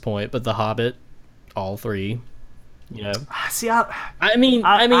probably at this point. But The Hobbit, all three. You know, See, I mean,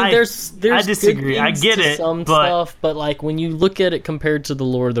 I there's I disagree. good I things get to it, some but- stuff, but like when you look at it compared to the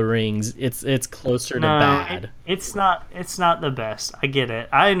Lord of the Rings, it's closer to bad. It's not the best. I get it.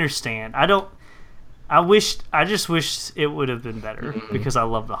 I understand. I just wish it would have been better because I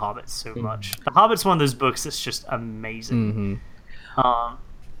love The Hobbit so much. The Hobbit's one of those books that's just amazing.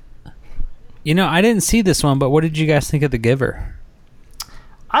 You know, I didn't see this one, but what did you guys think of The Giver?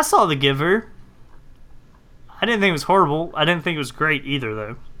 I saw The Giver. I didn't think it was horrible. I didn't think it was great either,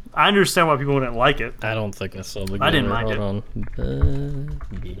 though. I understand why people didn't like it. I don't think I saw the. I didn't Giver. mind it. Hold on.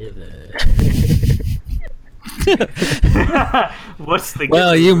 The Giver. What's The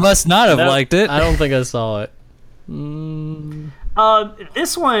Well, Giver? you must not have No, liked it. I don't think I saw it.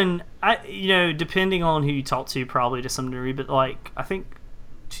 This one, depending on who you talk to, probably to some degree, but like I think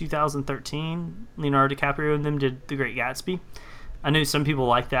 2013, Leonardo DiCaprio and them did The Great Gatsby. I know some people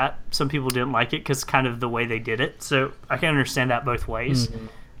like that. Some people didn't like it because kind of the way they did it. So I can understand that both ways.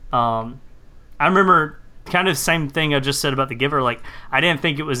 I remember kind of the same thing I just said about The Giver. Like, I didn't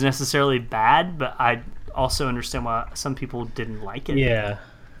think it was necessarily bad, but I also understand why some people didn't like it. Yeah.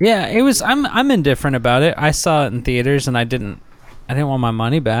 Yeah, it was. I'm indifferent about it. I saw it in theaters, and I didn't want my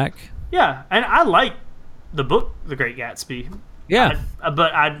money back. Yeah, and I like the book, The Great Gatsby. Yeah.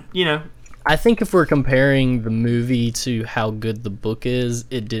 But I, I think if we're comparing the movie to how good the book is,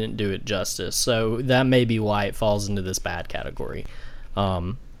 it didn't do it justice. So that may be why it falls into this bad category.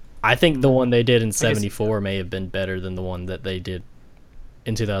 I think the one they did in 74 may have been better than the one that they did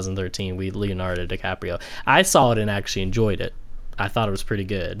in 2013 with Leonardo DiCaprio. I saw it and actually enjoyed it. I thought it was pretty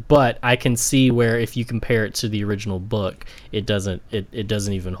good. But I can see where if you compare it to the original book, it doesn't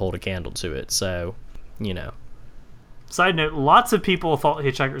even hold a candle to it. So, Side note, lots of people thought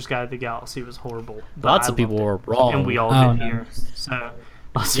Hitchhiker's Guide to the Galaxy was horrible. Lots of people were wrong. And we all did here. So,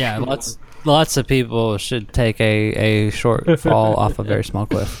 Yeah, lots of people should take a short fall off a very small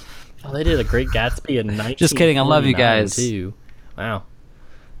cliff. Oh, they did a Great Gatsby in 1949 Just kidding, I love you guys. too. Wow.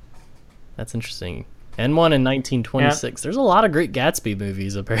 That's interesting. And one in 1926. There's a lot of Great Gatsby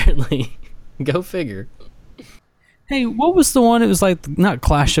movies, apparently. Go figure. Hey, what was the one? It was like not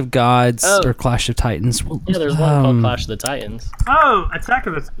Clash of Gods or Clash of Titans. Yeah, there's one called Clash of the Titans. Oh,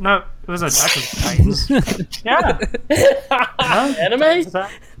 No, it was Attack of the Titans. Yeah. Anime?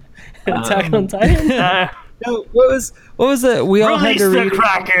 Attack on Titans? No, what was it? We all had Release to the read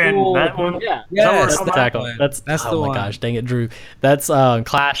Kraken. That one. Yeah, Yes, that's the tackle. That's the oh one. my gosh, dang it, Drew. That's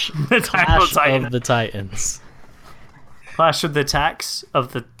Clash Attack on Clash Titan. of the Titans. Clash of the Attacks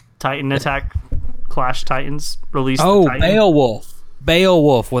of the Titan Attack. Clash Titans. Release the Oh, Titan. Beowulf.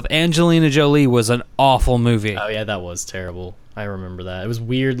 Beowulf with Angelina Jolie was an awful movie. Oh yeah, that was terrible. I remember that. It was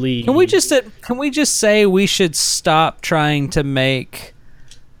weirdly. Can we just say we should stop trying to make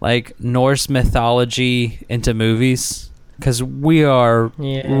like Norse mythology into movies? Because we are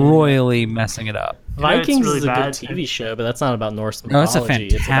royally messing it up. Vikings really is a bad. good TV show, but that's not about Norse No, it's mythology.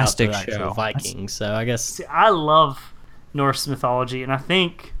 a fantastic it's about the actual show. Vikings. So I guess See, I love Norse mythology, and I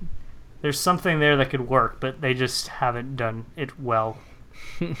think there's something there that could work, but they just haven't done it well.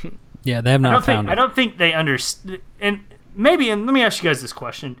 Yeah, they have not found I it. don't think they understand. And let me ask you guys this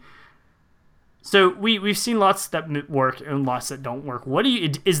question. So we've seen lots that work and lots that don't work.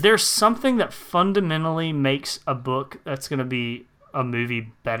 Is there something that fundamentally makes a book that's going to be a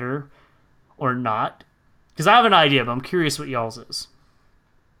movie better or not? Because I have an idea, but I'm curious what y'all's is.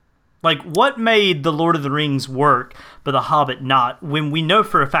 Like, what made The Lord of the Rings work, but The Hobbit not? When we know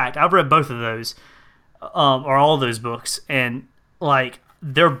for a fact, I've read both of those, or all those books, and like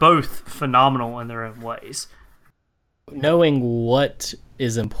they're both phenomenal in their own ways. knowing what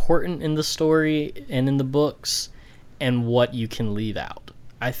is important in the story and in the books and what you can leave out.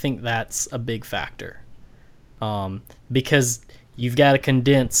 I think that's a big factor. Because you've got to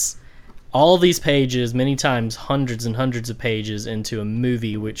condense all these pages, many times hundreds and hundreds of pages, into a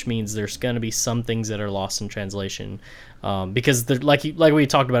movie, which means there's going to be some things that are lost in translation. Because like we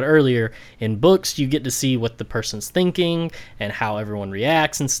talked about earlier, in books you get to see what the person's thinking and how everyone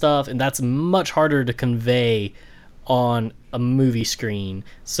reacts and stuff, and that's much harder to convey on a movie screen.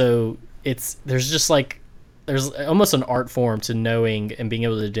 So there's almost an art form to knowing and being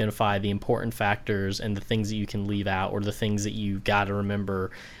able to identify the important factors and the things that you can leave out, or the things that you got to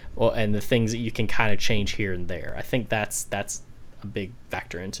remember, and the things that you can kind of change here and there. I think that's a big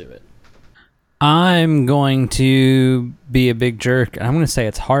factor into it. I'm going to be a big jerk. I'm going to say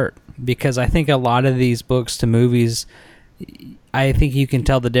it's heart, because I think a lot of these books to movies, I think you can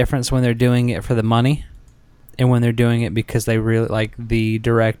tell the difference when they're doing it for the money and when they're doing it because they really, like, the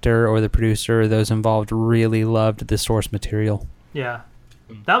director or the producer or those involved really loved the source material. Yeah.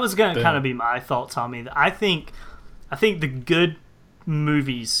 That was going to kind of be my thought, Tommy. I think the good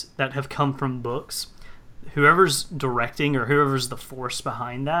movies that have come from books, whoever's directing or whoever's the force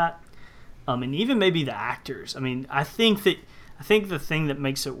behind that, and even maybe the actors. I mean, I think the thing that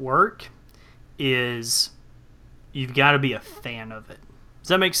makes it work is you've got to be a fan of it. Does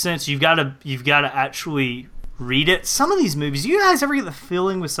that make sense? You've got to actually read it. Some of these movies, you guys ever get the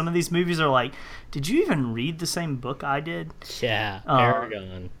feeling with some of these movies are like, did you even read the same book I did? Yeah,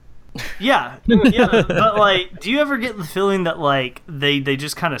 Aragon. Yeah, but like, do you ever get the feeling that like they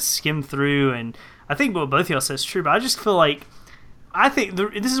just kind of skim through? And I think what both of y'all said is true, but I just feel like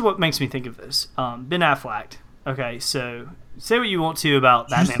this is what makes me think of this. Ben Affleck. Okay, so say what you want to about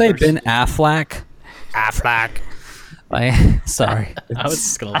Batman. Did you say Ben Affleck? Affleck. Sorry. I was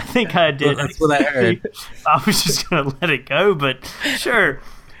just gonna. I think I did. That's what I heard. I was just gonna let it go, but sure.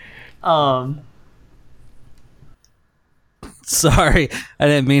 Sorry, I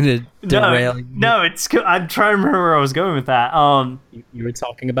didn't mean to derail you. No, it's cool. I'm trying to remember where I was going with that. You were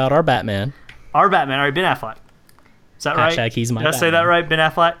talking about our Batman. Our Batman, all right, Ben Affleck. Is that right? Hashtag he's my Did I say that Batman. right? Ben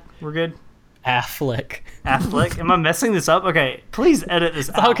Affleck? We're good? Affleck. Affleck. Am I messing this up? Okay, please edit this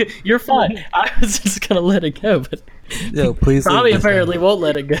out. Okay, you're fine. I was just gonna let it go, but No, please. Tommy apparently won't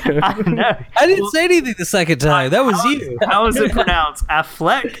let it go. No. I didn't say anything the second time. That was you. How is it pronounced?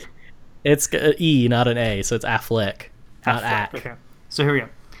 Affleck? It's an E, not an A, so it's Affleck, not Affleck. Ack. Okay. So here we go.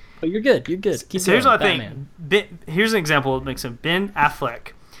 But you're good. You're good. Keep So here's going, what I think. Here's an example that makes sense. Ben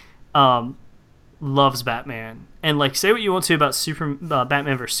Affleck loves Batman. And, like, say what you want to about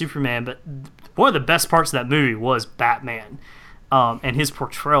Batman vs. Superman, but one of the best parts of that movie was Batman and his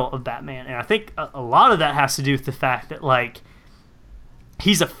portrayal of Batman. And I think a lot of that has to do with the fact that, like,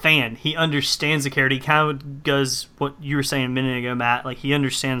 he's a fan. He understands the character. He kind of does what you were saying a minute ago, Matt. Like, he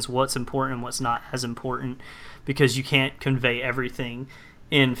understands what's important and what's not as important because you can't convey everything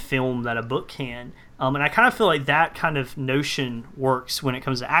in film that a book can. And I kind of feel like that kind of notion works when it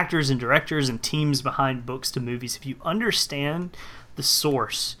comes to actors and directors and teams behind books to movies. If you understand the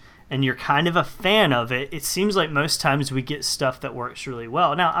source and you're kind of a fan of it, it seems like most times we get stuff that works really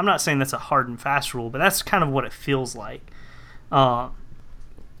well. Now, I'm not saying that's a hard and fast rule, but that's kind of what it feels like. And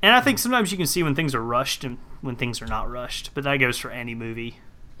I think sometimes you can see when things are rushed and when things are not rushed, but that goes for any movie.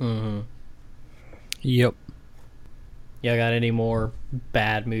 Mm-hmm. Yep. Y'all got any more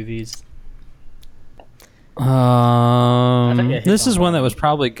bad movies? Um, think I hit this on is one that one. was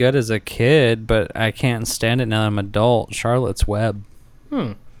probably good as a kid, but I can't stand it now that I'm adult. Charlotte's Web.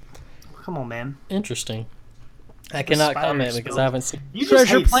 Hmm. Come on, man. Interesting. I cannot spiders comment because go- I haven't seen. You just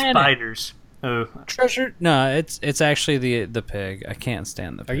Treasure hate Planet. spiders. Oh, Treasure? No, it's actually the pig. I can't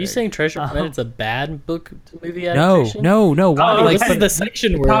stand the pig. Are you saying Treasure Uh-huh. Planet's a bad book to movie no? adaptation? Why? Oh, like, This is the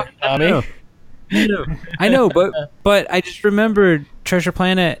section where Tommy. No. I know, but I just remembered Treasure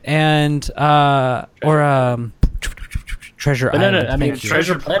Planet and Treasure But no, Island. I mean Thank you.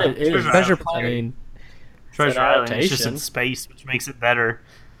 Treasure Planet is Treasure I mean, Treasure it's an Island. It's just adaptation. in space, which makes it better.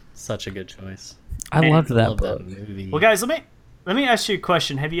 Such a good choice. I loved that Love book. that movie. Well, guys, let me ask you a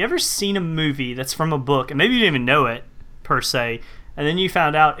question. Have you ever seen a movie that's from a book, and maybe you didn't even know it per se, and then you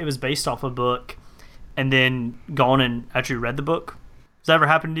found out it was based off a book, and then gone and actually read the book? Has that ever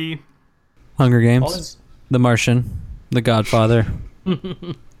happened to you? Hunger Games, Always- The Martian, The Godfather.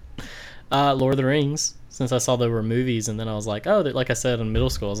 Lord of the Rings. Since I saw there were movies, and then I was like, oh, like I said in middle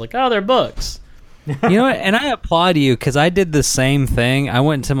school, I was like, oh, they're books. You know what? And I applaud you because I did the same thing. I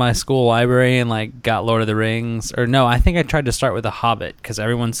went to my school library and like got Lord of the Rings. Or no, I think I tried to start with The Hobbit because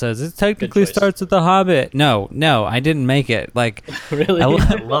everyone says it technically choice. starts with The Hobbit. No, I didn't make it. Like Really? I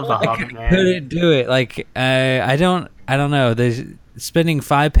I love The Hobbit, man. couldn't do it. Like I don't know. There's spending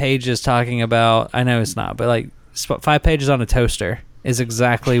 5 pages talking about. I know it's not, but like 5 pages on a toaster is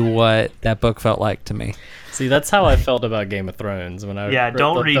exactly what that book felt like to me. See, that's how I felt about Game of Thrones when I Yeah,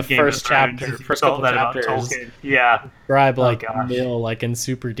 don't read the Game first of Thrones chapter, if you first thought couple that about chapters. Tolkien. Yeah. Describe like gosh. Mill like in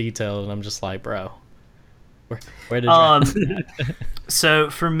super detail, and I'm just like, bro, where did you? So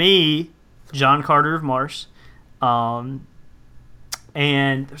for me, John Carter of Mars,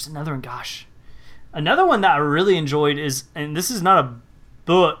 and there's another one. Gosh, another one that I really enjoyed is, and this is not a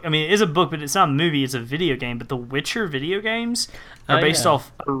book. I mean, it is a book, but it's not a movie. It's a video game. But the Witcher video games are Oh, based yeah.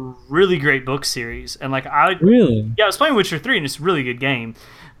 off a really great book series. And like I was playing Witcher 3, and it's a really good game.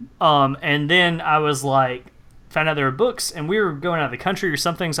 And then I was like, found out there were books, and we were going out of the country or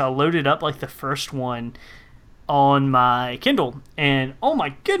something, so I loaded up like the first one on my Kindle, and oh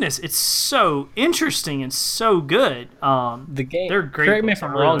my goodness, it's so interesting and so good. The game. They're great Correct me books. if I'm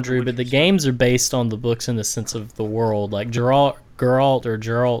I really wrong, like Drew, The but the Witcher games are based on the books in the sense of the world. Like Geralt,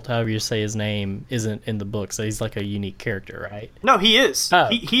 however you say his name, isn't in the book, so he's like a unique character, right? No, he is. Oh.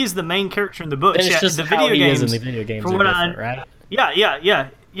 He is the main character in the books. Then it's Yeah, just the how video he games. is in the video games from are what different, right?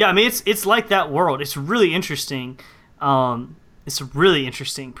 Yeah. I mean, it's like that world. It's really interesting. It's a really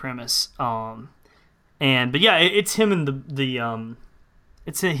interesting premise. But yeah, it's him in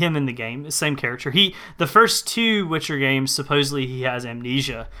it's him in the game, the same character. The first 2 Witcher games, supposedly he has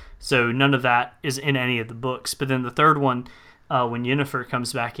amnesia, so none of that is in any of the books. But then the third one, when Yennefer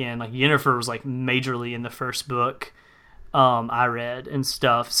comes back in, like Yennefer was like majorly in the first book I read and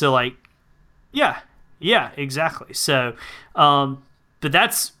stuff. So like, yeah, exactly. So, but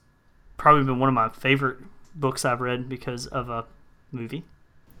that's probably been one of my favorite books I've read because of a movie.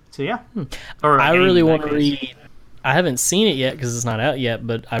 So yeah, or a I game really in want that to case. read. I haven't seen it yet because it's not out yet,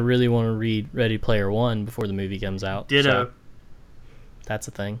 but I really want to read Ready Player One before the movie comes out. Ditto. So that's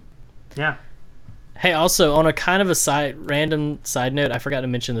a thing. Yeah. Hey, also on a kind of a random side note, I forgot to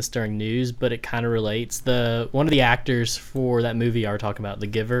mention this during news, but it kind of relates. One of the actors for that movie I were talking about, The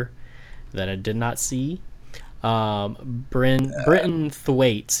Giver, that I did not see. Brenton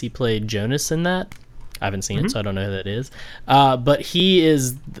Thwaites, he played Jonas in that. I haven't seen it, so I don't know who that is. But he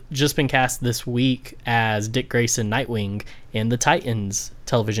is just been cast this week as Dick Grayson Nightwing in the Titans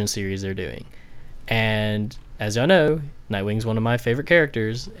television series they're doing. And as y'all know, Nightwing's one of my favorite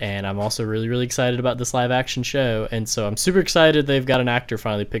characters, and I'm also really, really excited about this live action show. And so I'm super excited they've got an actor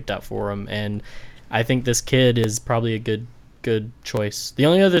finally picked out for him, and I think this kid is probably a good choice. The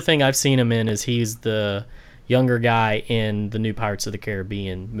only other thing I've seen him in is he's the younger guy in the new Pirates of the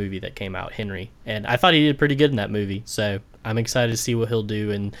Caribbean movie that came out, Henry, and I thought he did pretty good in that movie. So I'm excited to see what he'll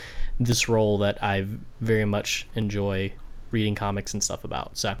do in this role that I very much enjoy reading comics and stuff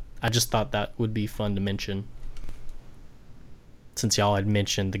about. So I just thought that would be fun to mention, since y'all had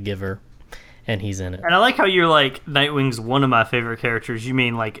mentioned The Giver, and he's in it. And I like how you're like, Nightwing's one of my favorite characters. You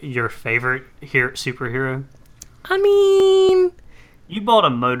mean like your favorite superhero? I mean, you bought a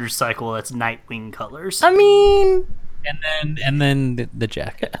motorcycle that's Nightwing colors. I mean, and then the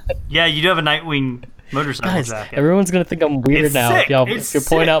jacket. Yeah, you do have a Nightwing motorcycle guys, jacket. everyone's gonna think I'm weird It's now. sick. If you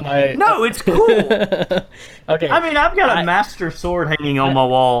point out my No, it's cool. okay. I mean, I've got a master sword hanging on my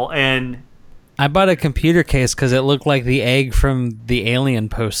wall, and I bought a computer case because it looked like the egg from the Alien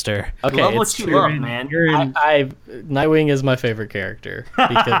poster. Okay, love it's what you true. love, man. Nightwing is my favorite character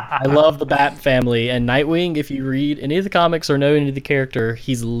because I love the Bat family, and Nightwing, if you read any of the comics or know any of the character,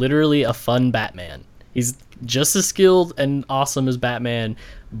 he's literally a fun Batman. He's just as skilled and awesome as Batman,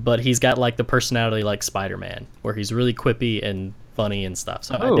 but he's got like the personality like Spider-Man, where he's really quippy and funny and stuff.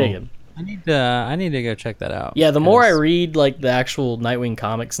 So I dig him. I need to go check that out. Yeah, the more I read like the actual Nightwing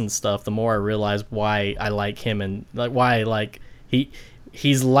comics and stuff, the more I realize why I like him, and like why I like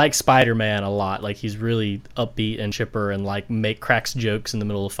he's like Spider-Man a lot. Like he's really upbeat and chipper and like cracks jokes in the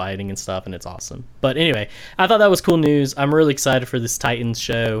middle of fighting and stuff, and it's awesome. But anyway, I thought that was cool news. I'm really excited for this Titans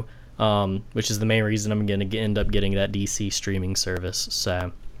show, which is the main reason I'm going to end up getting that DC streaming service.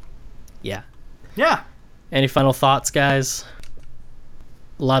 So yeah. Any final thoughts, guys?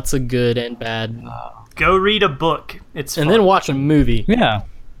 Lots of good and bad. go read a book. It's fun. And then watch a movie. Yeah.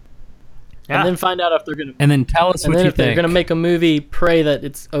 And then find out if they're gonna. And then tell us And what then you if they're think. gonna make a movie, pray that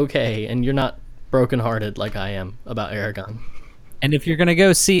it's okay and you're not brokenhearted like I am about Aragon. And if you're gonna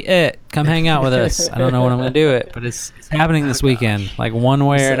go see it, come hang out with us. I don't know when I'm gonna do it, but it's happening this weekend, like one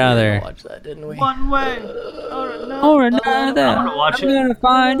way or another. Watch that, didn't we? One way or another. Or another. I'm gonna watch I'm it. gonna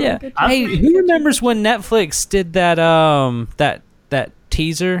find you. Hey, who remembers when Netflix did that that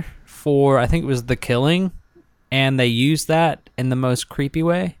teaser for, I think it was The Killing, and they used that in the most creepy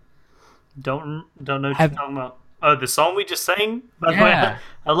way? Don't know what you're talking about. Oh, the song we just sang? By the way, Yeah.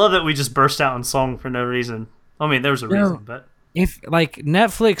 I love that we just burst out in song for no reason. I mean, there's a reason, but If like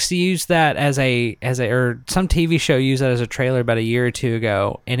Netflix used that as a or some TV show used that as a trailer about a year or two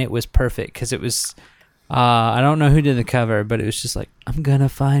ago, and it was perfect because it was I don't know who did the cover, but it was just like, I'm gonna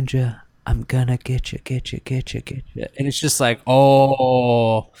find you, I'm gonna get you, and it's just like,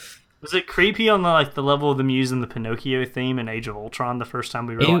 oh, was it creepy on the level of them using the Pinocchio theme in Age of Ultron the first time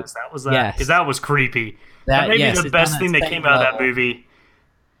we realized that was that? yes. Because that was creepy. That- That may yes, be the it's best on thing that that same came out of that level. movie.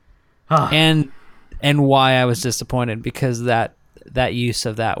 and why I was disappointed, because that use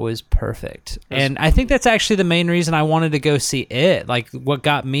of that was perfect. And I think that's actually the main reason I wanted to go see it. Like, what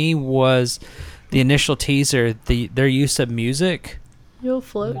got me was the initial teaser, their use of music. You'll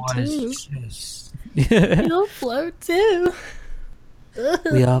float too. Just, You'll float too.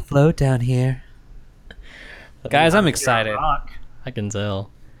 we all float down here. Guys, I'm excited. Rock. I can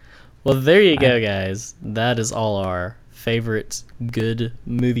tell. Well, there you go, guys. That is all our favorite good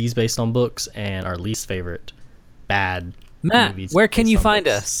movies based on books and our least favorite bad Matt, movies where can based you on find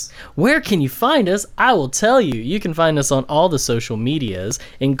books. us? Where can you find us? I will tell you. You can find us on all the social medias,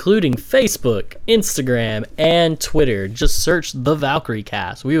 including Facebook, Instagram, and Twitter. Just search The Valkyrie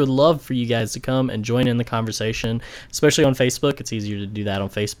Cast. We would love for you guys to come and join in the conversation, especially on Facebook. It's easier to do that on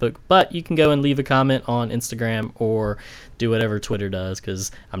Facebook, but you can go and leave a comment on Instagram or do whatever Twitter does, because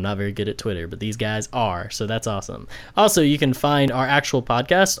I'm not very good at Twitter, but these guys are, so that's awesome. Also, you can find our actual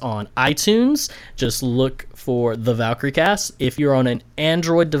podcast on iTunes. Just look for The Valkyrie Cast. If you're on an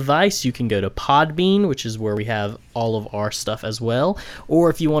Android device, you can go to Podbean, which is where we have all of our stuff as well.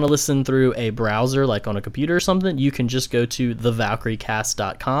 Or if you want to listen through a browser, like on a computer or something, you can just go to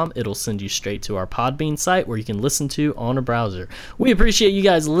thevalkyriecast.com. It'll send you straight to our Podbean site where you can listen to on a browser. We appreciate you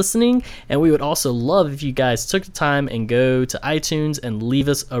guys listening, and we would also love if you guys took the time and go to iTunes and leave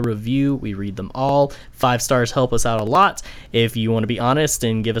us a review. We read them all. 5 stars help us out a lot. If you want to be honest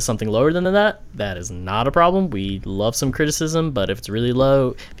and give us something lower than that, that is not a problem. We love some criticism, but if it's really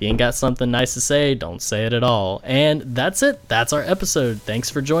low, if you ain't got something nice to say, don't say it at all. And that's it. That's our episode. Thanks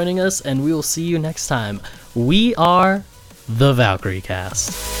for joining us, and we will see you next time. We are The Valkyrie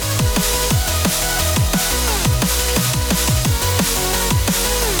Cast.